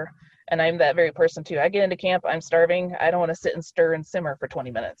better. And I'm that very person too. I get into camp, I'm starving. I don't want to sit and stir and simmer for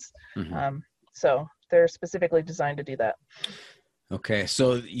 20 minutes. So they're specifically designed to do that. Okay.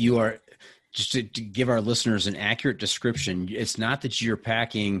 So you are, just to give our listeners an accurate description, it's not that you're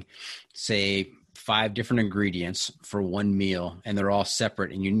packing, say, 5 different ingredients for one meal and they're all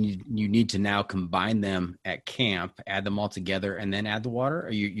separate and you need to now combine them at camp, add them all together, and then add the water?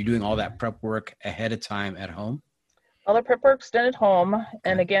 Are you doing all that prep work ahead of time at home? All the prep work's done at home.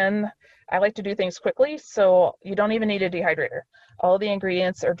 And again, I like to do things quickly, so you don't even need a dehydrator. All the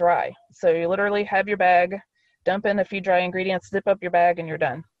ingredients are dry. So you literally have your bag, dump in a few dry ingredients, zip up your bag, and you're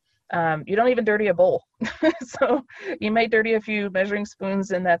done. You don't even dirty a bowl. So you may dirty a few measuring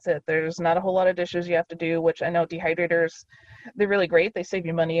spoons and that's it. There's not a whole lot of dishes you have to do, which I know dehydrators, they're really great. They save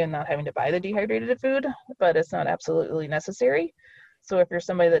you money and not having to buy the dehydrated food, but it's not absolutely necessary. So if you're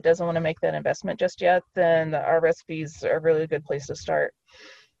somebody that doesn't want to make that investment just yet, then our recipes are a really good place to start.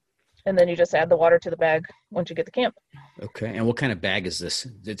 And then you just add the water to the bag once you get to camp. Okay. And what kind of bag is this?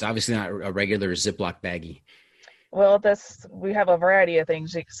 It's obviously not a regular Ziploc baggie. Well, we have a variety of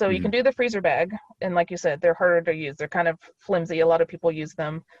things. So you can do the freezer bag. And like you said, they're harder to use. They're kind of flimsy. A lot of people use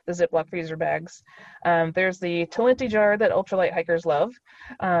them, the Ziploc freezer bags. There's the Talenti jar that ultralight hikers love,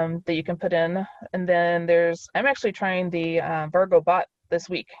 that you can put in. And then I'm actually trying the Vargo bot this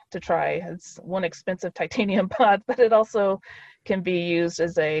week to try. It's one expensive titanium pot, but it also can be used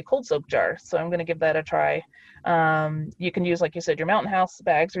as a cold soak jar. So I'm going to give that a try. You can use, like you said, your Mountain House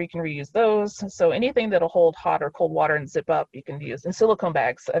bags, or you can reuse those. So anything that'll hold hot or cold water and zip up, you can use. And silicone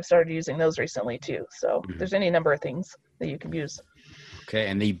bags, I've started using those recently too. So there's any number of things that you can use. Okay.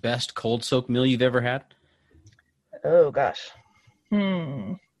 And the best cold soak meal you've ever had? Oh gosh.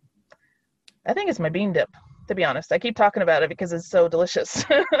 I think it's my bean dip, to be honest. I keep talking about it because it's so delicious.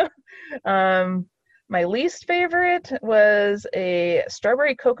 My least favorite was a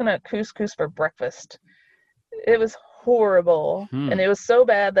strawberry coconut couscous for breakfast. It was horrible. And it was so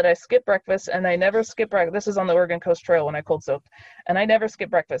bad that I skipped breakfast, and I never skip breakfast. This is on the Oregon Coast Trail when I cold soaked, and I never skip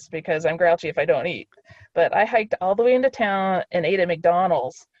breakfast because I'm grouchy if I don't eat. But I hiked all the way into town and ate at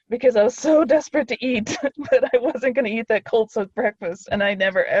McDonald's because I was so desperate to eat, but I wasn't going to eat that cold soaked breakfast, and I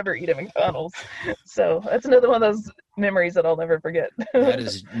never ever eat at McDonald's. So that's another one of those memories that I'll never forget. That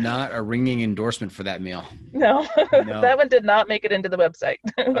is not a ringing endorsement for that meal. No, that one did not make it into the website.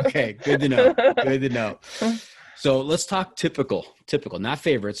 Okay, good to know. Good to know. So let's talk typical, not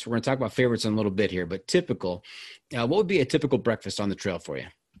favorites. We're going to talk about favorites in a little bit here, but typical. What would be a typical breakfast on the trail for you?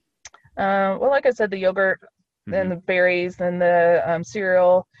 Well, like I said, the yogurt and the berries and the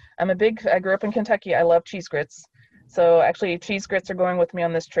cereal. I grew up in Kentucky. I love cheese grits. So actually cheese grits are going with me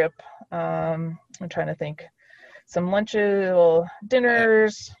on this trip. I'm trying to think. Some lunches,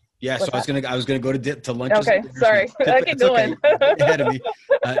 dinners. Yeah, so I was gonna go to lunches. Okay, sorry. I keep going. Okay. Ahead of me.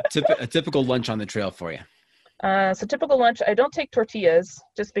 A typical lunch on the trail for you. So typical lunch, I don't take tortillas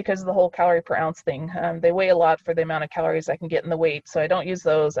just because of the whole calorie per ounce thing. They weigh a lot for the amount of calories I can get in the weight. So I don't use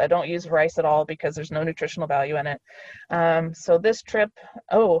those. I don't use rice at all because there's no nutritional value in it. So this trip,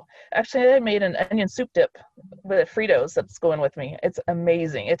 actually I made an onion soup dip with Fritos that's going with me. It's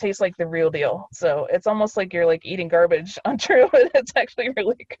amazing. It tastes like the real deal. So it's almost like you're like eating garbage on trail, but it's actually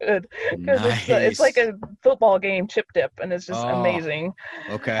really good because it's like a football game chip dip, and it's just amazing.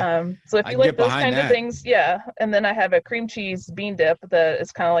 Okay. So if you like those kinds of things, yeah. And then I have a cream cheese bean dip that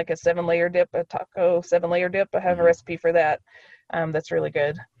is kind of like a 7-layer dip, a taco 7-layer dip. I have a recipe for that. That's really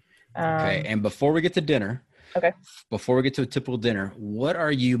good. Okay. And before we get to dinner, before we get to a typical dinner, what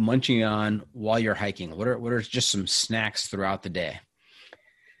are you munching on while you're hiking? What are just some snacks throughout the day?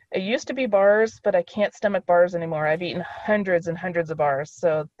 It used to be bars, but I can't stomach bars anymore. I've eaten hundreds and hundreds of bars,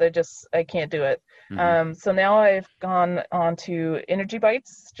 so I can't do it. So now I've gone on to energy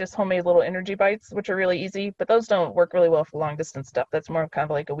bites, just homemade little energy bites, which are really easy, but those don't work really well for long distance stuff. That's more kind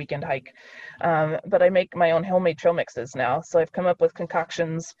of like a weekend hike. But I make my own homemade trail mixes now. So I've come up with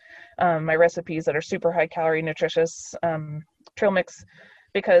concoctions, my recipes that are super high calorie, nutritious trail mix,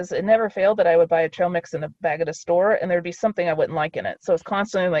 because it never failed that I would buy a trail mix in a bag at a store and there'd be something I wouldn't like in it. So it's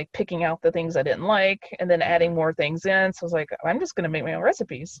constantly like picking out the things I didn't like and then adding more things in. So I was like, I'm just going to make my own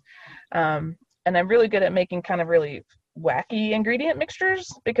recipes. And I'm really good at making kind of really wacky ingredient mixtures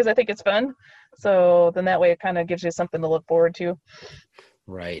because I think it's fun. So then that way it kind of gives you something to look forward to.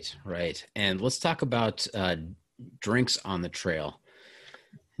 Right. And let's talk about drinks on the trail.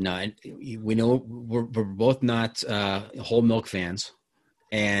 Now, we know we're both not whole milk fans.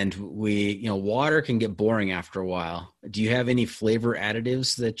 And water can get boring after a while. Do you have any flavor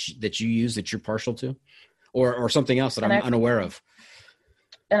additives that you use that you're partial to, or something else that I'm unaware of?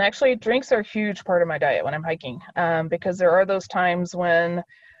 And actually, drinks are a huge part of my diet when I'm hiking, because there are those times when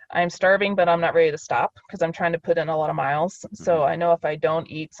I'm starving, but I'm not ready to stop because I'm trying to put in a lot of miles. So I know if I don't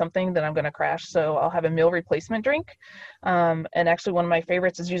eat something, then I'm going to crash. So I'll have a meal replacement drink. And actually, one of my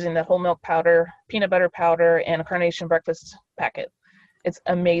favorites is using the whole milk powder, peanut butter powder, and a Carnation breakfast packet. It's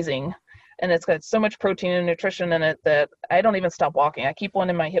amazing. And it's got so much protein and nutrition in it that I don't even stop walking. I keep one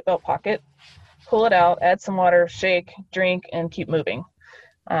in my hip belt pocket, pull it out, add some water, shake, drink, and keep moving.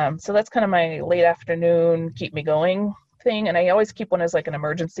 So that's kind of my late afternoon, keep me going thing. And I always keep one as like an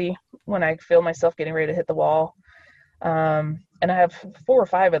emergency when I feel myself getting ready to hit the wall. And I have 4 or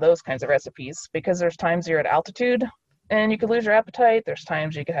 5 of those kinds of recipes because there's times you're at altitude and you could lose your appetite. There's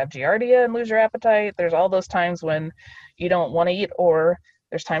times you could have giardia and lose your appetite. There's all those times when you don't want to eat, or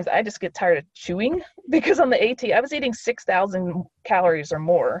there's times I just get tired of chewing because on the AT, I was eating 6,000 calories or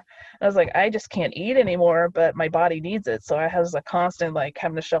more. I was like, I just can't eat anymore, but my body needs it. So I was a constant like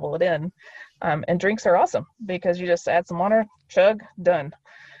having to shovel it in. And drinks are awesome because you just add some water, chug, done.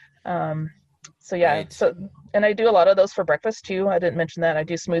 So yeah, Right. So, and I do a lot of those for breakfast too. I didn't mention that. I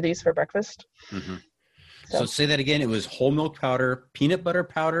do smoothies for breakfast. Mm-hmm. So say that again. It was whole milk powder, peanut butter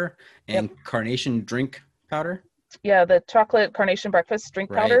powder, and Carnation drink powder. Yeah, the chocolate Carnation breakfast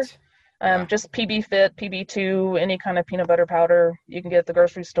drink powder. Yeah. Just PB Fit, PB2, any kind of peanut butter powder you can get at the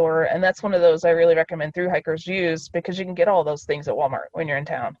grocery store. And that's one of those I really recommend thru hikers use because you can get all those things at Walmart when you're in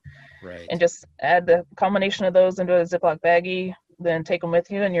town. Right. And just add the combination of those into a Ziploc baggie, then take them with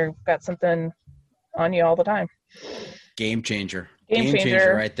you, and you've got something on you all the time. Game changer. Game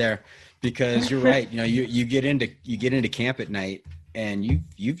changer right there. Because you're right. You get into camp at night and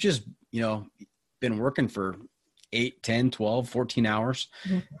you've just, been working for 8, 10, 12, 14 hours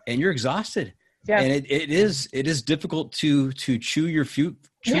and you're exhausted. Yeah. And it is difficult to chew your food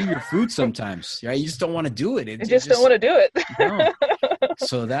sometimes. Right? You just don't want to do it. You just don't want to do it. No.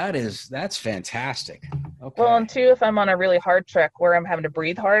 So that's fantastic. Okay. Well, and too, if I'm on a really hard trek where I'm having to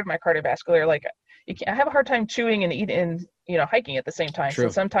breathe hard, my cardiovascular, I have a hard time chewing and eating, hiking at the same time. True. So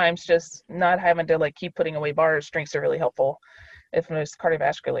sometimes just not having to keep putting away bars, drinks are really helpful. If it's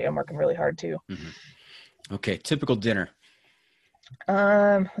cardiovascularly, I'm working really hard too. Mm-hmm. Okay. Typical dinner.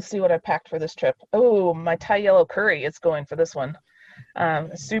 Let's see what I packed for this trip. Oh, my Thai yellow curry is going for this one.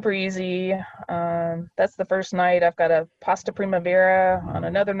 Super easy. That's the first night. I've got a pasta primavera on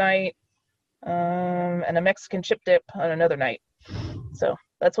another night, and a Mexican chip dip on another night. So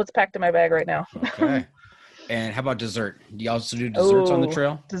that's what's packed in my bag right now. Okay. And how about dessert? Do you also do desserts on the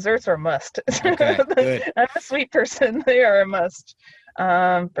trail? Desserts are a must. Okay, good. I'm a sweet person. They are a must.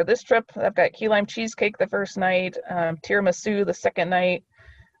 For this trip, I've got key lime cheesecake the first night, tiramisu the second night,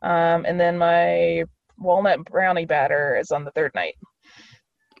 and then my walnut brownie batter is on the third night.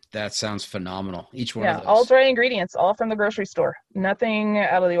 That sounds phenomenal. Each one of those. All dry ingredients, all from the grocery store. Nothing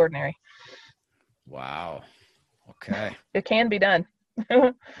out of the ordinary. Wow. Okay. It can be done.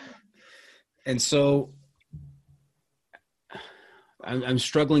 And so I'm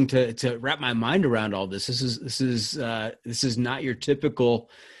struggling to wrap my mind around all this. This is not your typical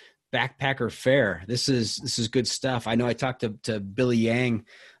backpacker fare. This is good stuff. I know I talked to Billy Yang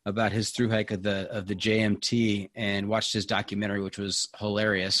about his thru hike of the JMT and watched his documentary, which was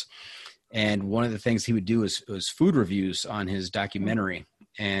hilarious. And one of the things he would do was food reviews on his documentary,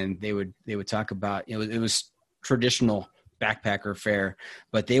 and they would talk about it was traditional backpacker fare,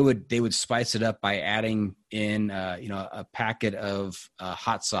 but they would spice it up by adding in a packet of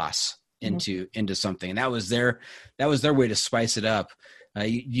hot sauce into something, and that was their way to spice it up.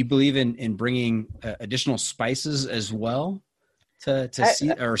 You believe in bringing additional spices as well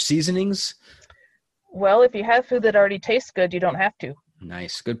or seasonings? Well, if you have food that already tastes good, you don't have to.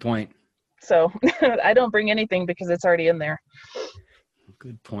 Nice, good point. So I don't bring anything because it's already in there.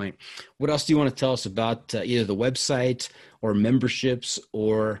 Good point. What else do you want to tell us about either the website or memberships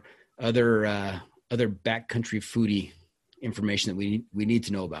or other backcountry foodie information that we need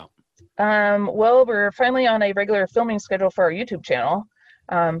to know about? Well, we're finally on a regular filming schedule for our YouTube channel.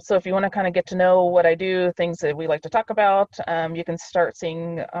 So if you want to kind of get to know what I do, things that we like to talk about, you can start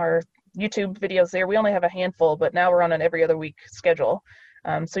seeing our YouTube videos there. We only have a handful, but now we're on an every other week schedule.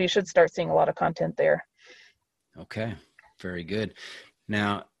 So you should start seeing a lot of content there. Okay, very good.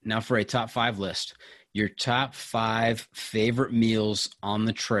 Now for a top 5 list, your top 5 favorite meals on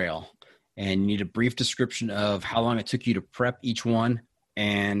the trail, and you need a brief description of how long it took you to prep each one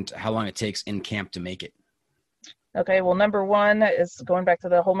and how long it takes in camp to make it. Okay, well, number 1 is going back to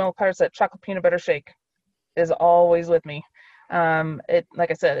the whole milk powders. That chocolate peanut butter shake is always with me. It,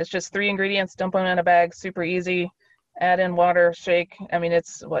 like I said, it's just 3 ingredients, dump them in a bag, super easy. Add in water, shake. I mean,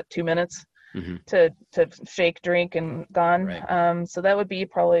 it's 2 minutes to shake, drink, and gone. Right. So that would be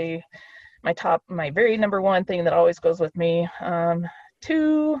probably my very number one thing that always goes with me.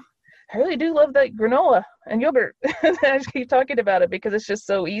 2, I really do love that granola and yogurt. I just keep talking about it because it's just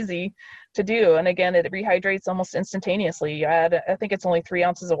so easy to do. And again, it rehydrates almost instantaneously. You add, I think it's only 3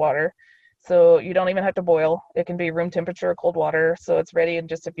 ounces of water. So you don't even have to boil. It can be room temperature or cold water. So it's ready in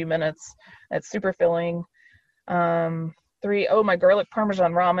just a few minutes. It's super filling. 3, my garlic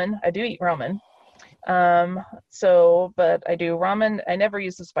Parmesan ramen. I do eat ramen. But I do ramen. I never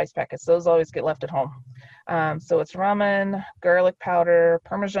use the spice packets. Those always get left at home. So it's ramen, garlic powder,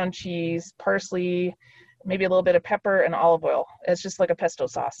 Parmesan cheese, parsley, maybe a little bit of pepper and olive oil. It's just like a pesto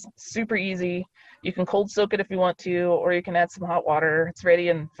sauce. Super easy. You can cold soak it if you want to, or you can add some hot water. It's ready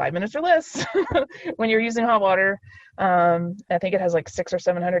in 5 minutes or less when you're using hot water. I think it has like 600 or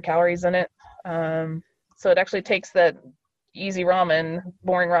 700 calories in it. So it actually takes that easy ramen,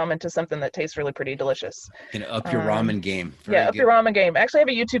 boring ramen, to something that tastes really pretty delicious. Can up your ramen game. Up your ramen game. I actually have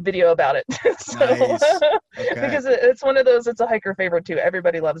a YouTube video about it. Nice. Okay. Because it's one of those, it's a hiker favorite too.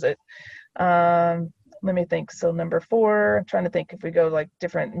 Everybody loves it. Let me think. So number 4, I'm trying to think if we go like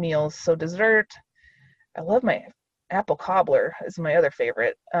different meals. So dessert, I love my apple cobbler is my other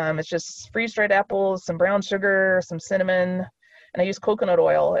favorite. It's just freeze-dried apples, some brown sugar, some cinnamon, and I use coconut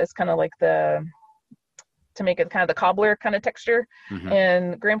oil. It's kind of like to make it kind of the cobbler kind of texture,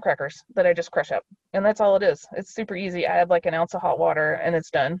 and graham crackers that I just crush up. And that's all it is. It's super easy. I add like an ounce of hot water and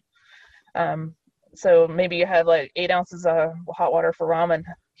it's done. So maybe you have like 8 ounces of hot water for ramen,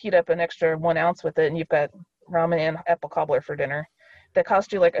 heat up an extra 1 ounce with it, and you've got ramen and apple cobbler for dinner. That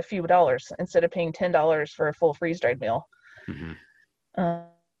cost you like a few dollars instead of paying $10 for a full freeze-dried meal. I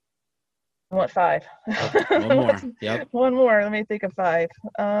want 5. One more. Yep. One more. Let me think of 5.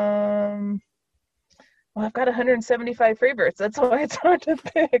 Well, I've got 175 favorites. That's why it's hard to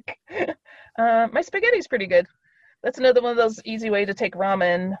pick. My spaghetti's pretty good. That's another one of those easy way to take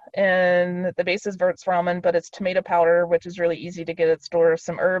ramen, and the base is Vert's ramen, but it's tomato powder, which is really easy to get at stores,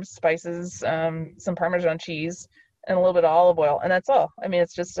 some herbs, spices, some Parmesan cheese, and a little bit of olive oil, and that's all. I mean,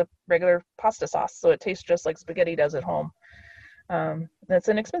 it's just a regular pasta sauce, so it tastes just like spaghetti does at home. That's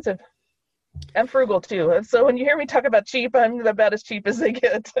inexpensive. I'm frugal too, so when you hear me talk about cheap, I'm about as cheap as they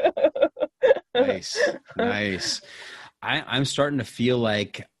get. Nice. I'm starting to feel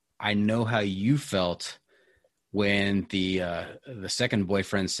like I know how you felt when the second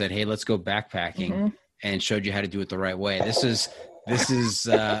boyfriend said, "Hey, let's go backpacking," and showed you how to do it the right way. This is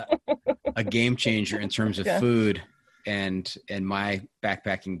a game changer in terms of food and my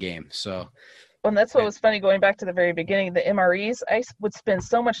backpacking game. So. Well, and that's what was funny going back to the very beginning, the MREs. I would spend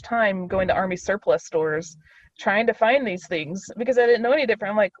so much time going to Army surplus stores trying to find these things because I didn't know any different.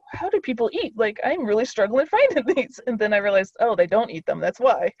 I'm like, how do people eat? Like, I'm really struggling finding these. And then I realized, oh, they don't eat them. That's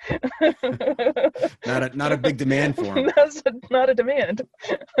why. Not a big demand for them. That's not a demand.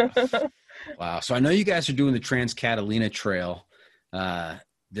 Wow. So I know you guys are doing the Trans Catalina Trail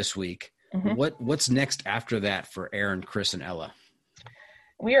this week. What's next after that for Aaron, Chris, and Ella?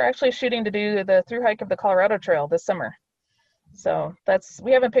 We are actually shooting to do the through hike of the Colorado Trail this summer. So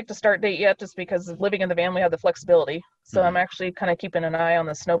we haven't picked a start date yet just because living in the van, we have the flexibility. So I'm actually kind of keeping an eye on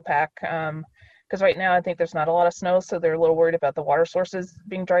the snowpack because right now I think there's not a lot of snow. So they're a little worried about the water sources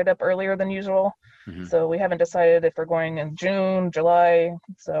being dried up earlier than usual. So we haven't decided if we're going in June, July.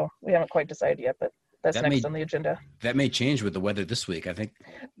 So we haven't quite decided yet, but that's next on the agenda. That may change with the weather this week. I think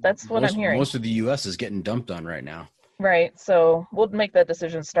that's what I'm hearing. Most of the U.S. is getting dumped on right now. Right. So we'll make that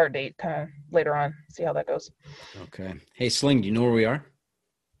decision start date kind of later on, see how that goes. Okay. Hey, Sling, do you know where we are?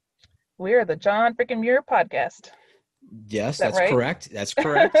 We are the John Freaking Muir podcast. Yes, that's right? Correct. That's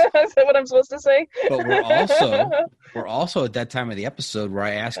correct. Is that what I'm supposed to say? But we're also at that time of the episode where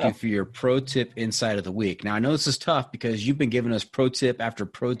I ask you for your pro tip insight of the week. Now, I know this is tough because you've been giving us pro tip after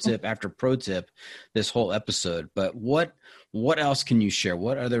pro tip after pro tip this whole episode. But what else can you share?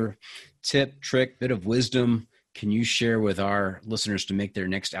 What other tip, trick, bit of wisdom can you share with our listeners to make their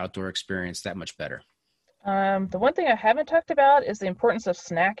next outdoor experience that much better? The one thing I haven't talked about is the importance of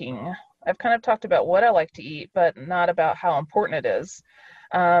snacking. I've kind of talked about what I like to eat, but not about how important it is.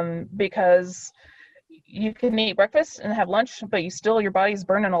 Because you can eat breakfast and have lunch, but your body's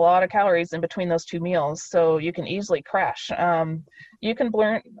burning a lot of calories in between those 2 meals. So you can easily crash. You can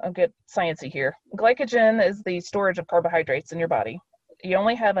learn, I'll get sciencey here. Glycogen is the storage of carbohydrates in your body. you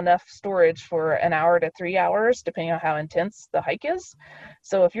only have enough storage for an hour to 3 hours, depending on how intense the hike is.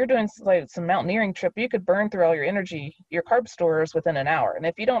 So if you're doing like some mountaineering trip, you could burn through all your energy, your carb stores within an hour. And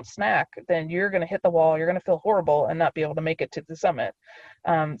if you don't snack, then you're going to hit the wall, you're going to feel horrible and not be able to make it to the summit.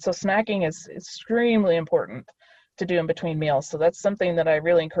 So snacking is extremely important to do in between meals. So that's something that I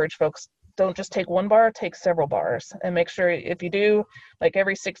really encourage folks. Don't just take one bar, take several bars, and make sure if you do, like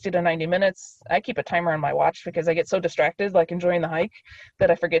every 60 to 90 minutes, I keep a timer on my watch because I get so distracted, like enjoying the hike, that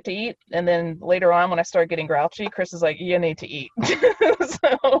I forget to eat. And then later on, when I start getting grouchy, Chris is like, you need to eat.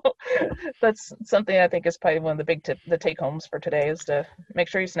 So that's something I think is probably one of the take homes for today, is to make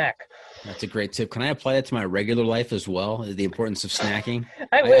sure you snack. That's a great tip. Can I apply that to my regular life as well? The importance of snacking.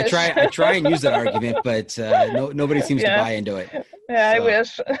 I wish. I try and use that argument, but nobody seems to buy into it. Yeah, so. I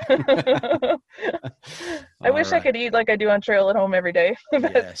wish. I wish right. I could eat like I do on trail at home every day.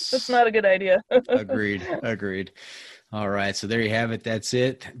 That's not a good idea. Agreed. All right. So there you have it. That's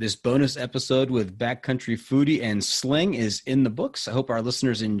it. This bonus episode with Backcountry Foodie and Sling is in the books. I hope our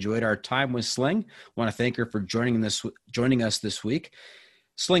listeners enjoyed our time with Sling. I want to thank her for joining us this week.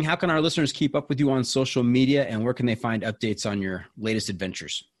 Sling, how can our listeners keep up with you on social media, and where can they find updates on your latest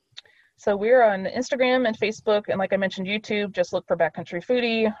adventures? So we're on Instagram and Facebook, and like I mentioned, YouTube. Just look for Backcountry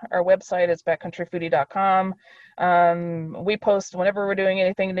Foodie. Our website is backcountryfoodie.com. We post whenever we're doing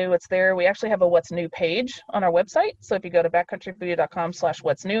anything new, it's there. We actually have a What's New page on our website. So if you go to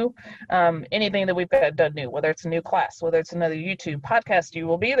backcountryfoodie.com/what's new, anything that we've done new, whether it's a new class, whether it's another YouTube podcast, you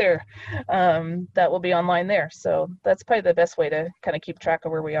will be there. That will be online there. So that's probably the best way to kind of keep track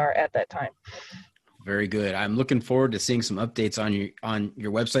of where we are at that time. Very good. I'm looking forward to seeing some updates on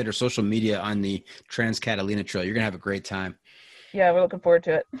your website or social media on the Trans-Catalina Trail. You're going to have a great time. Yeah, we're looking forward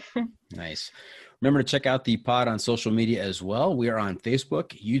to it. Nice. Remember to check out the pod on social media as well. We are on Facebook,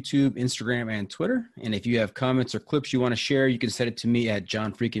 YouTube, Instagram, and Twitter. And if you have comments or clips you want to share, you can send it to me at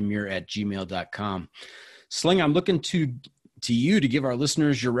johnfreakinmuir@gmail.com. Sling, I'm looking to you to give our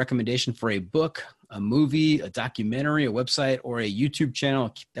listeners your recommendation for a book, a movie, a documentary, a website, or a YouTube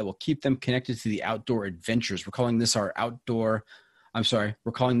channel that will keep them connected to the outdoor adventures. We're calling this our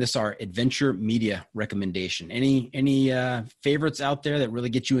adventure media recommendation. Any favorites out there that really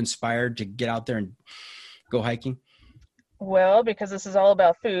get you inspired to get out there and go hiking? Well, because this is all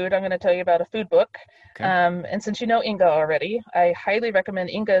about food, I'm going to tell you about a food book. Okay. And since you know Inga already, I highly recommend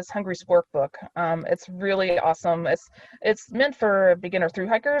Inga's Hungry Spork book. It's really awesome. It's meant for beginner thru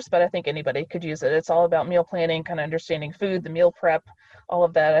hikers, but I think anybody could use it. It's all about meal planning, kind of understanding food, the meal prep, all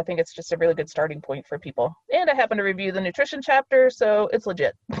of that. I think it's just a really good starting point for people. And I happen to review the nutrition chapter, so it's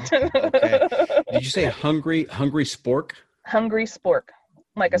legit. Okay. Did you say Hungry Spork? Hungry Spork.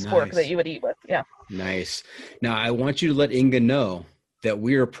 Like a spork that you would eat with. Yeah. Nice. Now, I want you to let Inga know that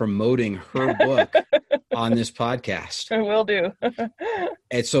we are promoting her book on this podcast. Will do.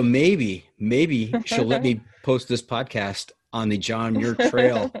 And so maybe she'll let me post this podcast on the John Muir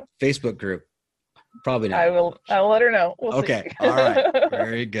Trail Facebook group. Probably not. I will let her know. We'll okay. See. All right.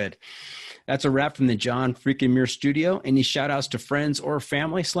 Very good. That's a wrap from the John freaking Muir studio. Any shout outs to friends or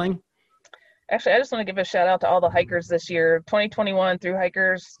family, Sling? Actually, I just want to give a shout out to all the hikers this year. 2021 thru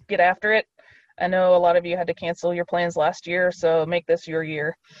hikers, get after it. I know a lot of you had to cancel your plans last year, so make this your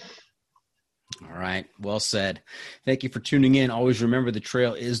year. All right. Well said. Thank you for tuning in. Always remember the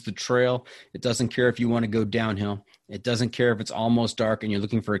trail is the trail. It doesn't care if you want to go downhill. It doesn't care if it's almost dark and you're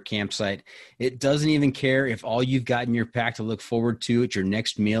looking for a campsite. It doesn't even care if all you've got in your pack to look forward to at your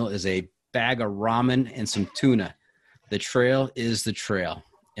next meal is a bag of ramen and some tuna. The trail is the trail.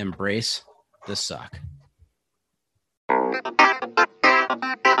 Embrace the suck.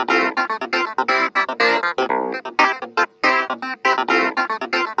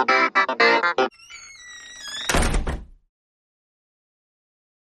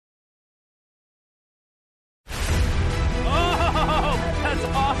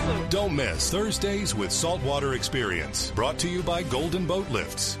 Don't miss Thursdays with Saltwater Experience, brought to you by Golden Boat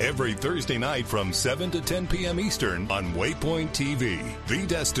Lifts, every Thursday night from 7 to 10 p.m. Eastern on Waypoint TV, the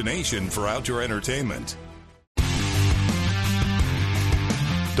destination for outdoor entertainment.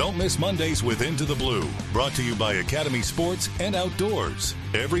 Don't miss Mondays with Into the Blue, brought to you by Academy Sports and Outdoors,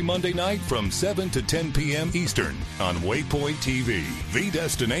 every Monday night from 7 to 10 p.m. Eastern on Waypoint TV, the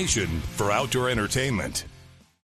destination for outdoor entertainment.